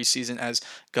camp or preseason, as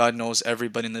God knows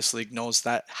everybody in this league knows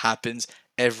that happens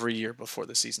every year before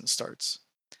the season starts.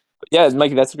 Yeah,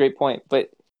 Mikey, that's a great point. But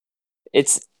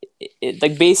it's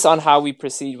like based on how we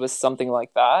proceed with something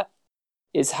like that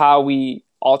is how we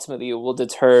ultimately will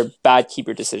deter bad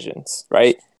keeper decisions,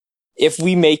 right? If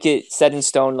we make it set in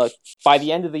stone, like by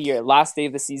the end of the year, last day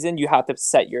of the season, you have to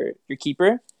set your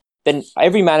keeper. Then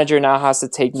every manager now has to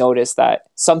take notice that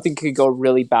something could go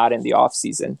really bad in the off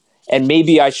season, and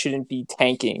maybe I shouldn't be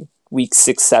tanking week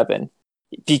 6, 7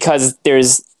 because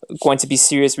there's going to be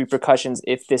serious repercussions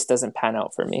if this doesn't pan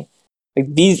out for me.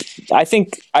 Like these, I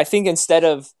think instead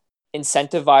of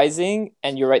incentivizing,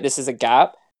 and you're right, this is a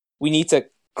gap. We need to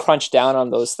crunch down on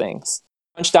those things,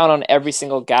 crunch down on every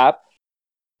single gap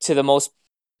to the most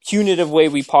punitive way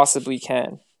we possibly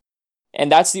can.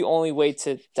 And that's the only way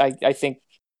to, I think,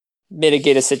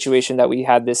 mitigate a situation that we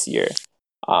had this year.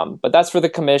 But that's for the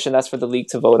commission, that's for the league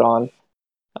to vote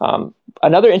on.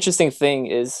 Another interesting thing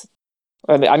is,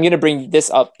 I mean, I'm going to bring this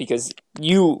up because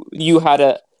you had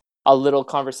a little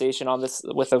conversation on this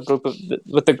with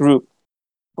the group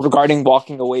regarding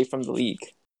walking away from the league.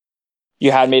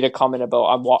 You had made a comment about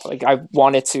I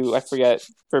wanted to, I forget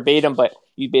verbatim, but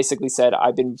you basically said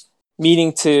I've been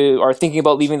meaning to or thinking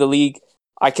about leaving the league.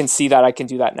 I can see that I can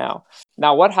do that now.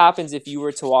 Now, what happens if you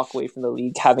were to walk away from the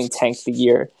league having tanked the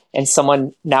year and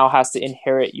someone now has to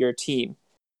inherit your team?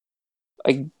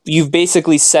 Like you've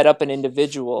basically set up an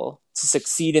individual to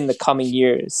succeed in the coming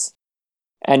years,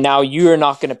 and now you're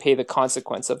not going to pay the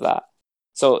consequence of that.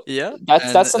 So Yeah, and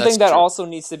that's that's something that true. also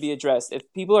needs to be addressed.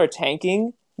 If people are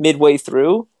tanking midway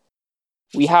through,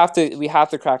 we have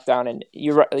to crack down. And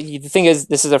you're right. The thing is,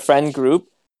 this is a friend group,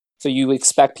 so you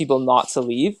expect people not to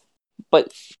leave.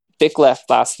 But Vic left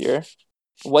last year.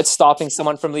 What's stopping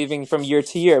someone from leaving from year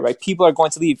to year? Right? People are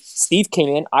going to leave. Steve came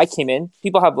in. I came in.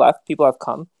 People have left. People have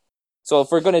come. So if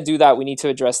we're going to do that, we need to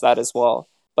address that as well.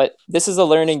 But this is a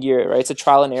learning year, right? It's a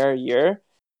trial and error year.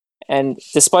 And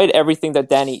despite everything that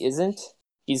Danny isn't,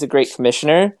 he's a great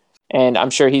commissioner. And I'm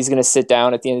sure he's going to sit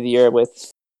down at the end of the year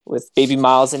with baby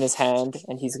Miles in his hand,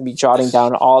 and he's going to be jotting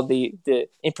down all the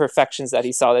imperfections that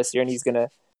he saw this year, and he's going to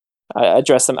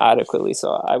address them adequately.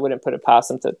 So I wouldn't put it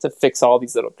past him to fix all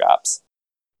these little gaps.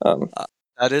 Um, Uh,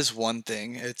 that is one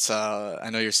thing. It's I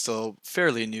know you're still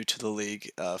fairly new to the league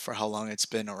for how long it's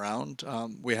been around.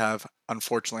 We have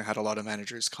unfortunately had a lot of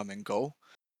managers come and go.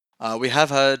 We have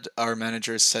had our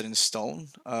managers set in stone,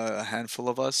 a handful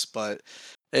of us, but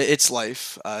it's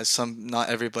life. Not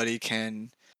everybody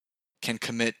can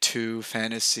commit to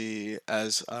fantasy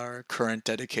as our current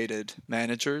dedicated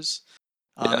managers.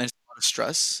 yeah, And it's a lot of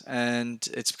stress, and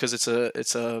it's because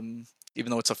even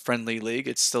though it's a friendly league,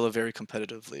 it's still a very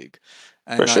competitive league,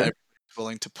 and for not sure. everybody's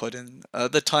willing to put in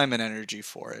the time and energy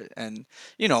for it, and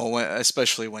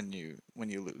especially when you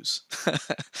lose.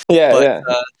 Yeah, But yeah,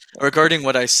 regarding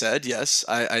what I said, yes,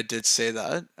 I did say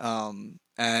that,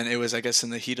 and it was I guess in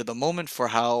the heat of the moment for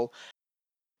how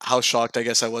shocked I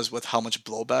guess I was with how much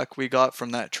blowback we got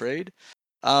from that trade.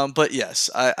 But yes,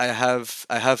 I have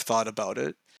thought about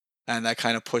it, and that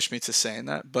kind of pushed me to saying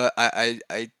that. But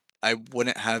I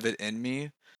wouldn't have it in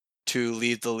me to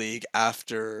leave the league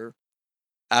after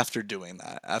doing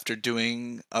that, after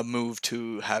doing a move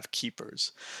to have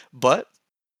keepers. But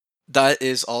that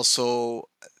is also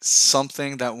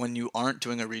something that when you aren't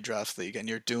doing a redraft league and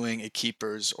you're doing a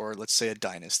keepers or let's say a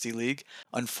dynasty league,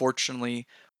 unfortunately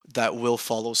that will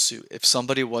follow suit. If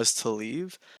somebody was to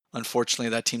leave, unfortunately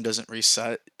that team doesn't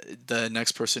reset. The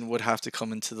next person would have to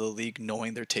come into the league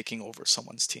knowing they're taking over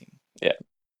someone's team. yeah,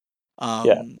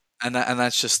 yeah. Um, and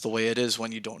that's just the way it is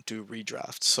when you don't do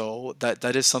redraft. So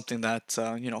that is something that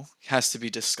has to be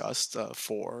discussed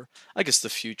for, I guess, the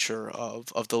future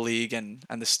of the league and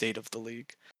the state of the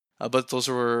league. But those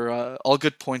were all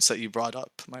good points that you brought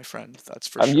up, my friend. That's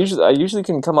for sure. I usually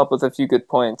can come up with a few good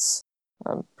points.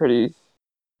 I'm pretty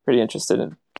interested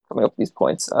in coming up with these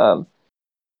points.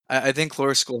 I think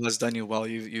Lower School has done you well.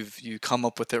 You come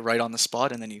up with it right on the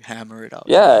spot and then you hammer it out.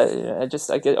 Yeah,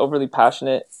 I get overly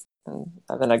passionate, and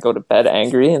then I go to bed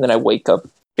angry, and then I wake up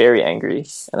very angry,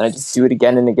 and I just do it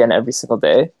again and again every single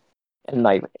day. And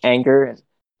my anger and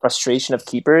frustration of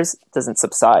keepers doesn't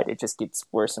subside. It just gets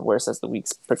worse and worse as the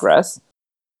weeks progress.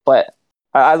 But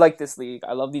I like this league.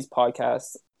 I love these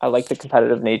podcasts. I like the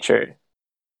competitive nature.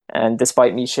 And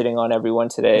despite me shitting on everyone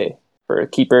today for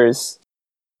keepers,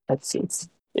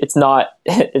 it's not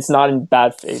it's not in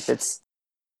bad faith. It's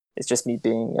just me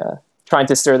being trying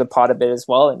to stir the pot a bit as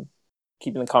well and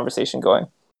keeping the conversation going.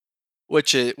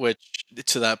 Which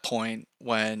to that point,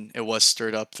 when it was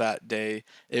stirred up that day,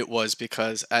 it was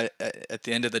because at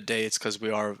the end of the day, it's because we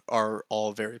are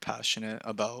all very passionate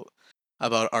about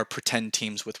our pretend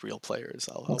teams with real players.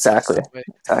 I'll put it Exactly, that way.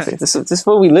 exactly. This is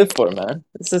what we live for, man.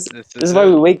 This This is is why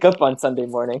we it. wake up on Sunday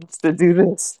mornings to do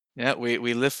this. Yeah,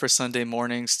 we live for Sunday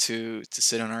mornings to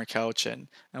sit on our couch and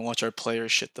watch our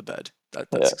players shit the bed. That's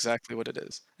Yeah, exactly what it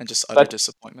is, and just utter but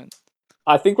disappointment.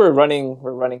 I think we're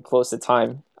running close to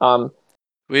time.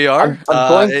 We are.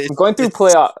 I'm going through It's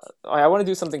playoff. I want to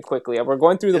do something quickly. We're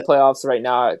going through the yeah. playoffs right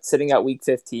now, sitting at week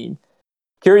 15.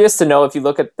 Curious to know if you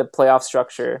look at the playoff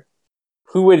structure,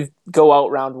 who would go out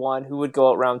round one, who would go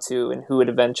out round two, and who would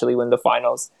eventually win the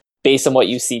finals based on what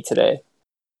you see today.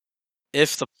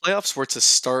 If the playoffs were to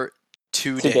start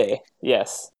today, Today,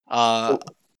 yes. uh,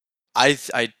 I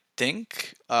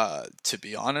think, to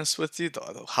be honest with you,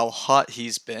 how hot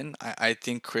he's been, I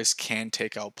think Chris can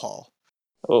take out Paul.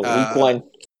 Oh, week Uh, one.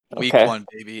 week Okay. one,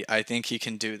 baby. I think he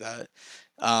can do that.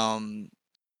 Um,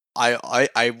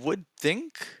 I would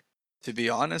think, to be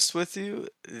honest with you,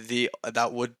 the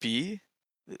that would be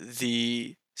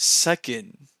the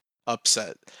second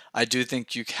upset. I do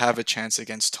think you have a chance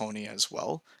against Tony as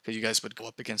well, because you guys would go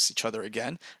up against each other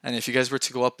again. And if you guys were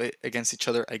to go up against each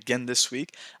other again this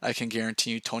week, I can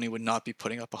guarantee you Tony would not be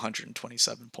putting up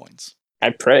 127 points. I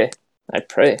pray. I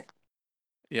pray.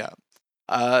 Yeah.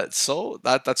 So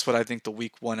that's what I think the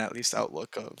week one at least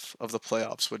outlook of the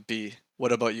playoffs would be.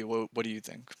 What about you? What do you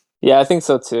think? Yeah, I think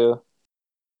so too.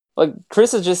 Like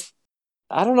Chris is just,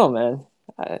 I don't know, man.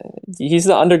 I, he's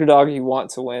the underdog you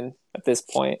want to win at this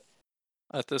point.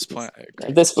 At this point, I At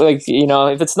agree. this, like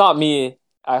if it's not me,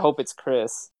 I hope it's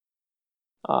Chris.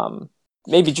 Um,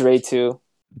 Maybe Dre too.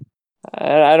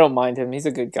 I don't mind him. He's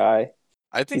a good guy.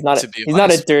 I think, to be honest with you,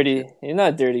 He's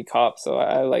not a dirty cop, so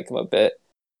I like him a bit.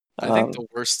 I think Um, the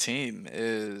worst team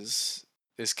is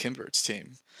Kimbert's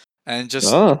team, and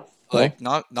just oh, yeah, like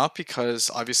not because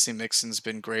obviously Mixon's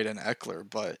been great and Eckler,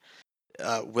 but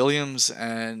Williams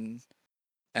and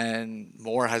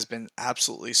Moore has been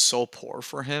absolutely so poor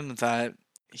for him that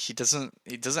he doesn't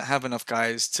have enough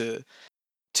guys to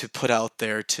put out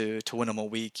there to win him a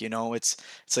week. It's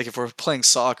like if we're playing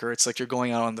soccer, it's like you're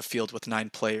going out on the field with 9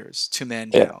 players, 2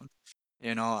 man yeah, down.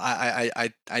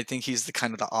 I think he's the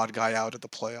kind of the odd guy out of the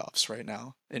playoffs right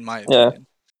now, in my yeah. opinion.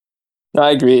 No,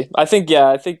 I agree. I think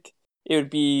it would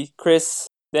be Chris,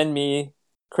 then me.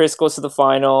 Chris goes to the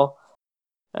final,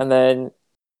 and then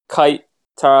Kite,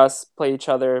 Taras play each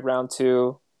other round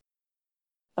two.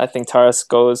 I think Taras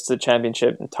goes to the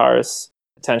championship, and Taras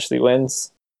potentially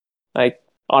wins. Like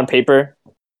on paper,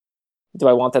 do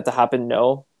I want that to happen?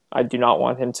 No, I do not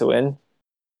want him to win.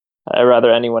 I'd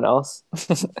rather anyone else.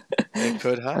 It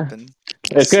could happen.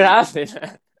 We'll It could see. happen.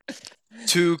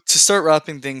 To start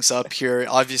wrapping things up here,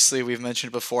 obviously we've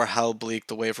mentioned before how bleak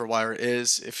the waiver wire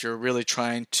is. If you're really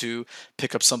trying to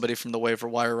pick up somebody from the waiver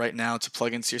wire right now to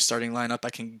plug into your starting lineup, I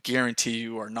can guarantee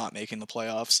you are not making the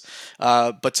playoffs.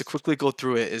 But to quickly go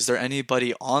through it, is there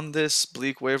anybody on this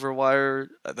bleak waiver wire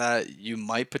that you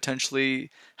might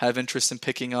potentially have interest in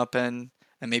picking up and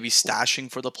maybe stashing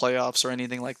for the playoffs or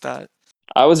anything like that?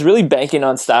 I was really banking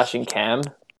on stashing Cam,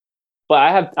 but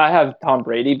I have Tom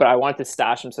Brady, but I wanted to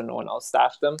stash him so no one else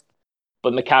stashed him.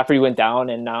 But McCaffrey went down,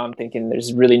 and now I'm thinking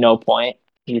there's really no point.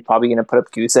 He's probably going to put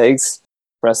up goose eggs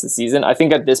for the rest of the season. I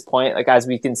think at this point, like as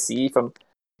we can see from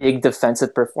big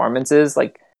defensive performances,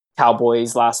 like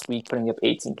Cowboys last week putting up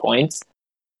 18 points,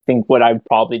 I think what I'd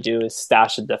probably do is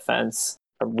stash a defense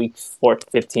from week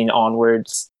 15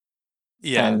 onwards,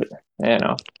 Yeah. and you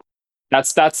know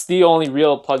that's the only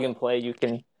real plug and play you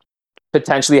can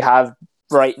potentially have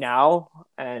right now,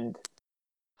 and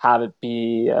have it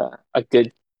be a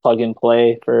good plug and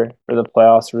play for the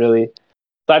playoffs. Really,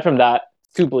 aside from that,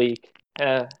 too bleak.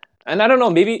 And I don't know,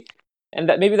 maybe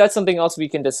that's something else we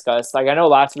can discuss. Like I know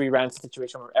last week we ran into a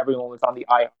situation where everyone was on the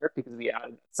IR because we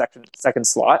added second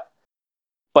slot.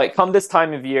 But come this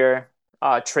time of year,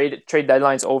 trade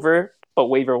deadline's over, but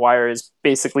waiver wire is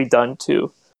basically done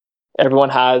too.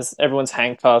 Everyone's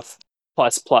handcuff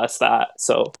plus that.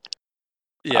 So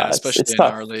Yeah, it's especially in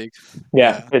tough. our league.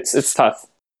 Yeah, Yeah. it's tough.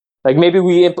 Like maybe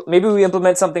we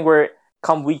implement something where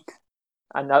come week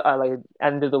like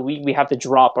end of the week we have to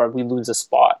drop or we lose a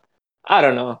spot. I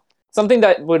don't know, something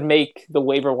that would make the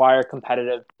waiver wire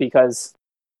competitive because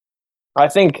I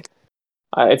think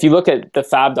if you look at the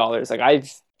fab dollars, like I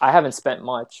haven't spent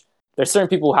much. There's certain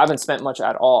people who haven't spent much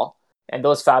at all, and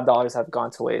those fab dollars have gone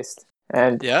to waste.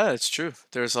 And Yeah, it's true.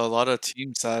 There's a lot of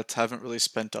teams that haven't really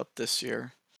spent up this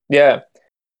year. yeah,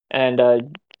 and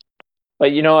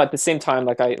but at the same time,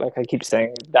 like I keep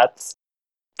saying,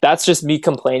 that's just me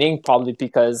complaining, probably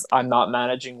because I'm not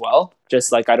managing well.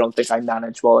 Just like I don't think I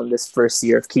manage well in this first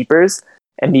year of keepers,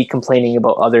 and me complaining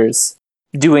about others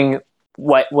doing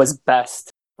what was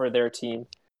best for their team,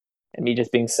 and me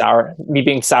being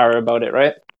sour about it,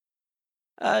 right?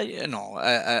 You know,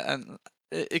 and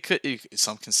it could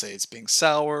some can say it's being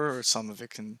sour, or some of it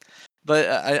can, but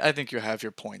I think you have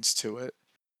your points to it.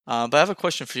 But I have a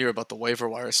question for you about the waiver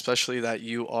wire, especially that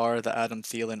you are the Adam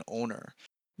Thielen owner.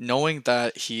 Knowing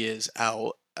that he is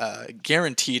out,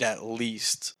 guaranteed at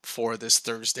least for this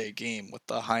Thursday game with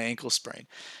the high ankle sprain,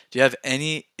 do you have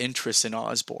any interest in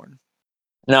Osborne?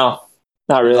 No,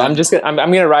 not really. None. I'm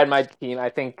gonna ride my team. I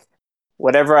think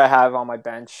whatever I have on my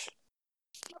bench,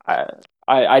 I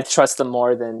I trust them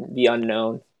more than the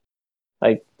unknown.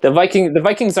 Like the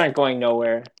Vikings aren't going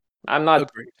nowhere. I'm not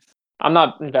Agreed. I'm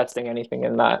not investing anything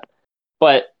in that.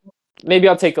 But maybe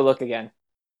I'll take a look again.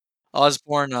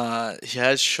 Osborne, he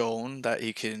has shown that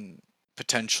he can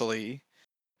potentially.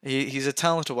 He's a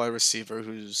talented wide receiver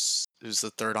who's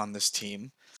the third on this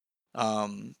team.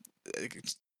 Um, uh,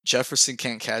 Jefferson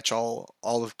can't catch all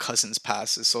of Cousins'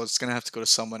 passes, so it's gonna have to go to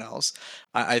someone else.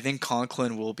 I think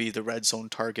Conklin will be the red zone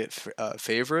target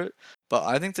favorite, but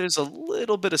I think there's a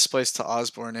little bit of spice to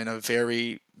Osborne in a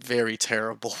very very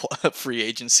terrible free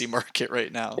agency market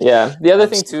right now. Yeah. The other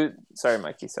thing So too, sorry,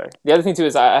 Mikey, sorry. The other thing too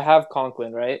is I have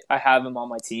Conklin, right? I have him on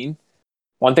my team.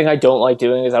 One thing I don't like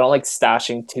doing is I don't like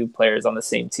stashing two players on the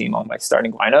same team on my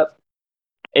starting lineup.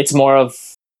 It's more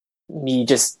of me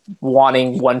just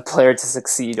wanting one player to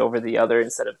succeed over the other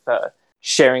instead of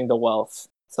sharing the wealth.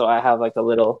 So I have like a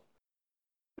little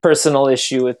personal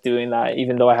issue with doing that,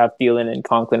 even though I have Thielen and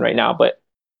Conklin right now. But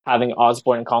having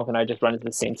Osborne and Conklin, I just run into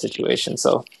the same situation.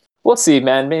 So we'll see,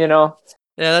 man.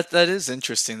 yeah, that is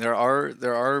interesting. There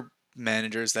are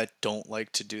managers that don't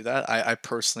like to do that. I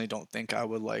personally don't think I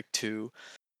would like to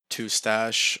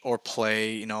stash or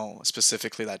play,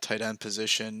 specifically that tight end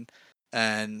position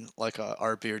and like a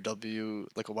RB or W,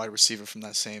 like a wide receiver from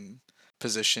that same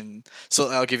position. So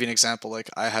I'll give you an example. Like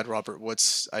I had Robert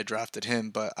Woods, I drafted him,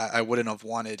 but I wouldn't have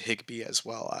wanted Higby as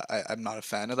well. I'm not a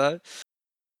fan of that.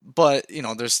 But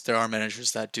there are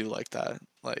managers that do like that,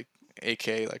 like AK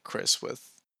like Chris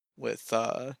with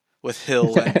uh with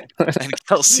Hill and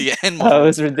Kelsey and That Mahomes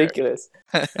was ridiculous.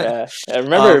 there. Yeah. I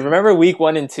remember um, remember week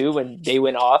 1 and 2 when they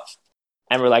went off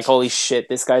and we're like, holy shit,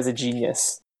 this guy's a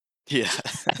genius. yeah.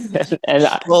 and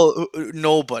Well,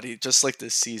 nobody, just like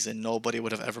this season, nobody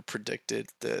would have ever predicted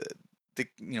the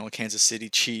Kansas City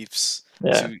Chiefs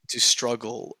yeah. to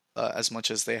struggle as much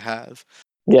as they have.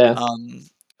 Yeah. Um,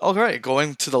 all right,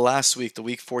 going to the last week, the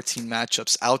Week 14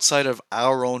 matchups. Outside of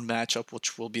our own matchup,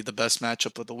 which will be the best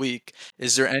matchup of the week,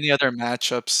 is there any other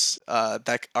matchups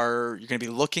that are you're going to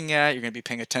be looking at, you're going to be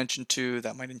paying attention to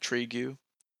that might intrigue you?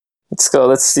 Let's go.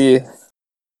 Let's see.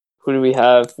 Who do we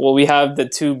have? Well, we have the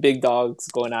two big dogs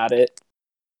going at it.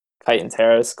 Kite and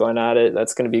Terrace going at it.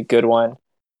 That's going to be a good one.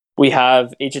 We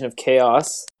have Agent of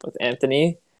Chaos with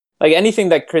Anthony. Like anything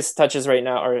that Chris touches right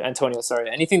now, or Antonio, sorry,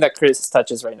 anything that Chris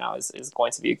touches right now is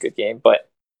going to be a good game. But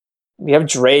we have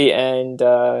Dre and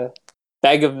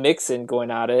Bag of Mixin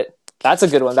going at it. That's a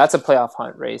good one. That's a playoff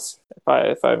hunt race,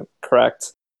 if I'm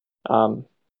correct. Um,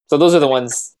 so those are I the think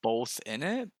ones. both in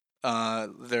it.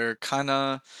 They're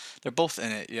both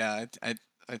in it. Yeah, I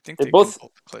think They're they can both.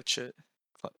 both clutch it.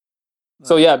 Cl-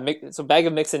 So yeah, so Bag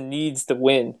of Mixin needs the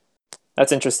win.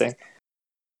 That's interesting.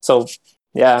 So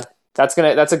yeah, that's a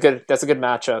good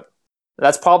matchup.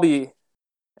 That's probably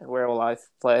where will I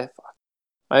play?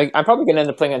 I'm probably gonna end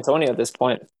up playing Antonio at this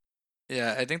point.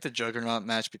 Yeah, I think the Juggernaut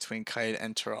match between Kite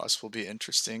and Taras will be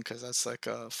interesting because that's like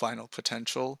a final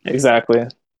potential. Exactly.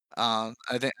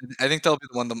 I think that'll be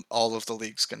the one all of the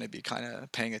league's going to be kind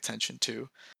of paying attention to.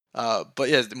 But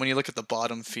yeah, when you look at the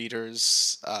bottom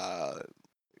feeders,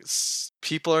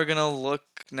 people are gonna look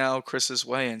now Chris's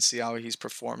way and see how he's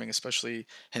performing, especially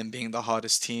him being the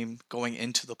hottest team going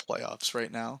into the playoffs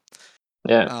right now.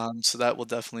 Yeah, So that will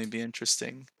definitely be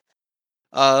interesting.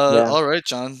 yeah. All right,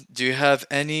 John. Do you have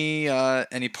any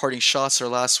parting shots or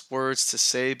last words to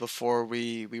say before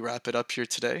we wrap it up here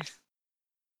today?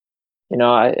 You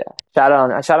know, I shot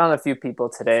on a few people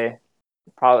today,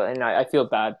 probably, and I feel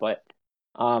bad, but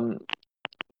um,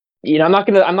 you know, I'm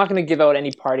not gonna give out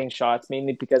any parting shots,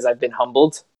 mainly because I've been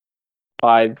humbled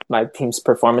by my team's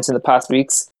performance in the past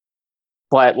weeks.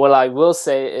 But what I will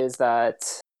say is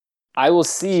that I will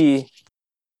see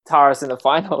Taurus in the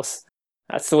finals.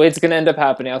 That's the way it's gonna end up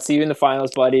happening. I'll see you in the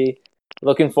finals, buddy.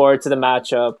 Looking forward to the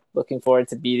matchup. Looking forward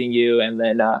to beating you, and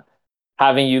then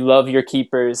having you love your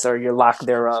keepers or your lack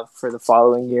thereof for the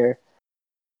following year.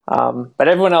 But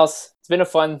everyone else, it's been a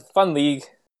fun league.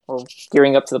 We're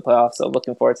gearing up to the playoffs, so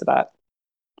looking forward to that.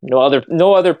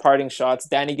 No other parting shots.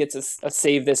 Danny gets a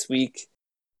save this week.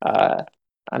 Uh,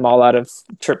 I'm all out of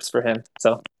trips for him,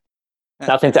 so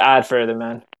nothing to add further,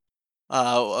 man.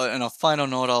 In a final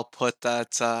note, I'll put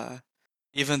that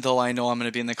even though I know I'm going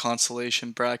to be in the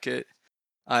consolation bracket,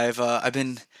 I've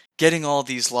been getting all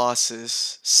these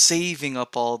losses, saving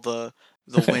up all the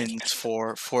wins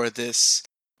for this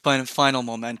final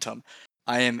momentum.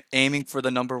 I am aiming for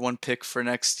the number one pick for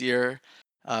next year.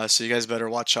 So you guys better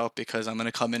watch out because I'm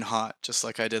gonna come in hot, just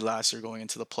like I did last year going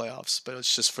into the playoffs. But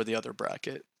it's just for the other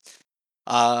bracket.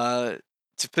 Uh,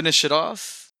 to finish it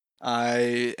off,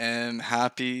 I am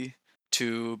happy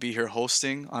to be here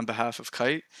hosting on behalf of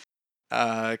Kite.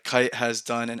 Kite has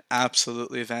done an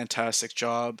absolutely fantastic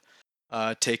job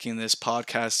taking this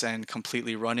podcast and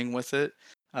completely running with it.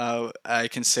 I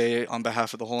can say on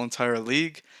behalf of the whole entire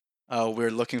league,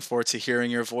 we're looking forward to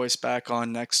hearing your voice back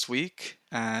on next week.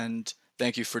 And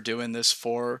thank you for doing this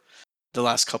for the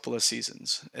last couple of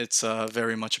seasons. It's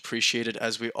very much appreciated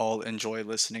as we all enjoy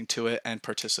listening to it and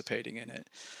participating in it.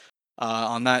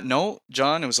 On that note,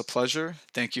 John, it was a pleasure.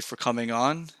 Thank you for coming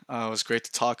on. It was great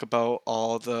to talk about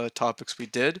all the topics we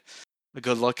did.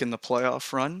 Good luck in the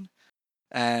playoff run.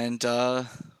 And,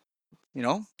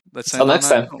 let's Until end on next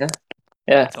that time. note. Yeah,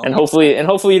 yeah, Until next time. and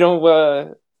hopefully you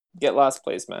don't get last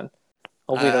place, man.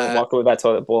 Hopefully you don't Uh, walk away with that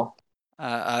toilet bowl.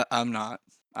 I'm not.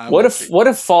 I won't be. What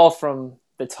a fall from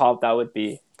the top that would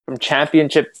be from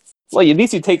championship. Well, at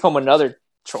least you take home another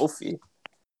trophy.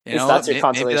 At You least know what? that's your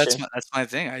Maybe that's consolation. that's my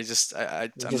thing. You I'm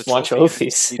the just want trophy guy.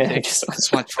 trophies. You Yeah, take. I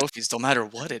just want trophies, no matter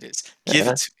what it is. Give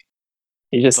yeah. it to me.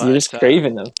 You're But just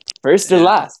craving them. First or yeah,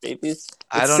 last, baby.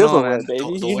 I It's don't know, man. silverware,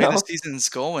 baby. The You way the know. season's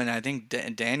going, I think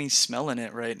Danny's smelling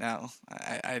it right now.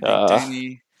 I think Uh,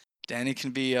 Danny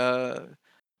can be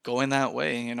going that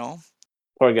way, you know.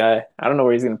 Poor guy. I don't know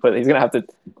where he's gonna put it. He's gonna have to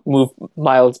move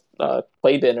Miles'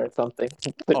 play bin or something.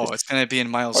 Oh, it's gonna be in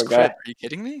Miles' Poor crib. guy. Are you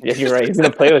kidding me? Yeah, you're right. He's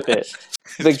gonna play with it.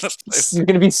 He's Like gonna play he's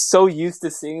gonna be so used to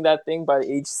seeing that thing by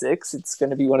age 6. It's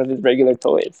gonna be one of his regular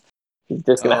toys. He's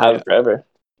just gonna Oh have yeah, it forever.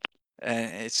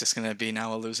 and it's just gonna be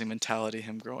now a losing mentality.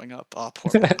 Him growing up. Oh,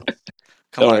 poor Miles.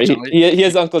 Come Don't on, John. worry. He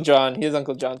has Uncle John. He has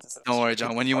Uncle John to Don't worry,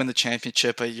 John. When you win the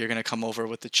championship, you're gonna come over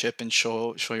with the chip and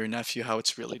show your nephew how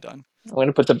it's really done. I'm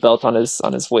gonna put the belt on his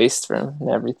waist for him and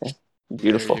everything. There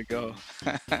Beautiful. you go.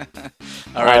 All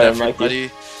All right, right, Mikey.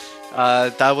 everybody.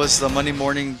 That was the Monday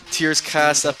Morning Tears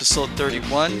Cast episode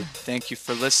 31. Thank you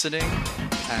for listening,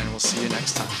 and we'll see you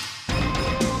next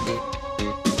time.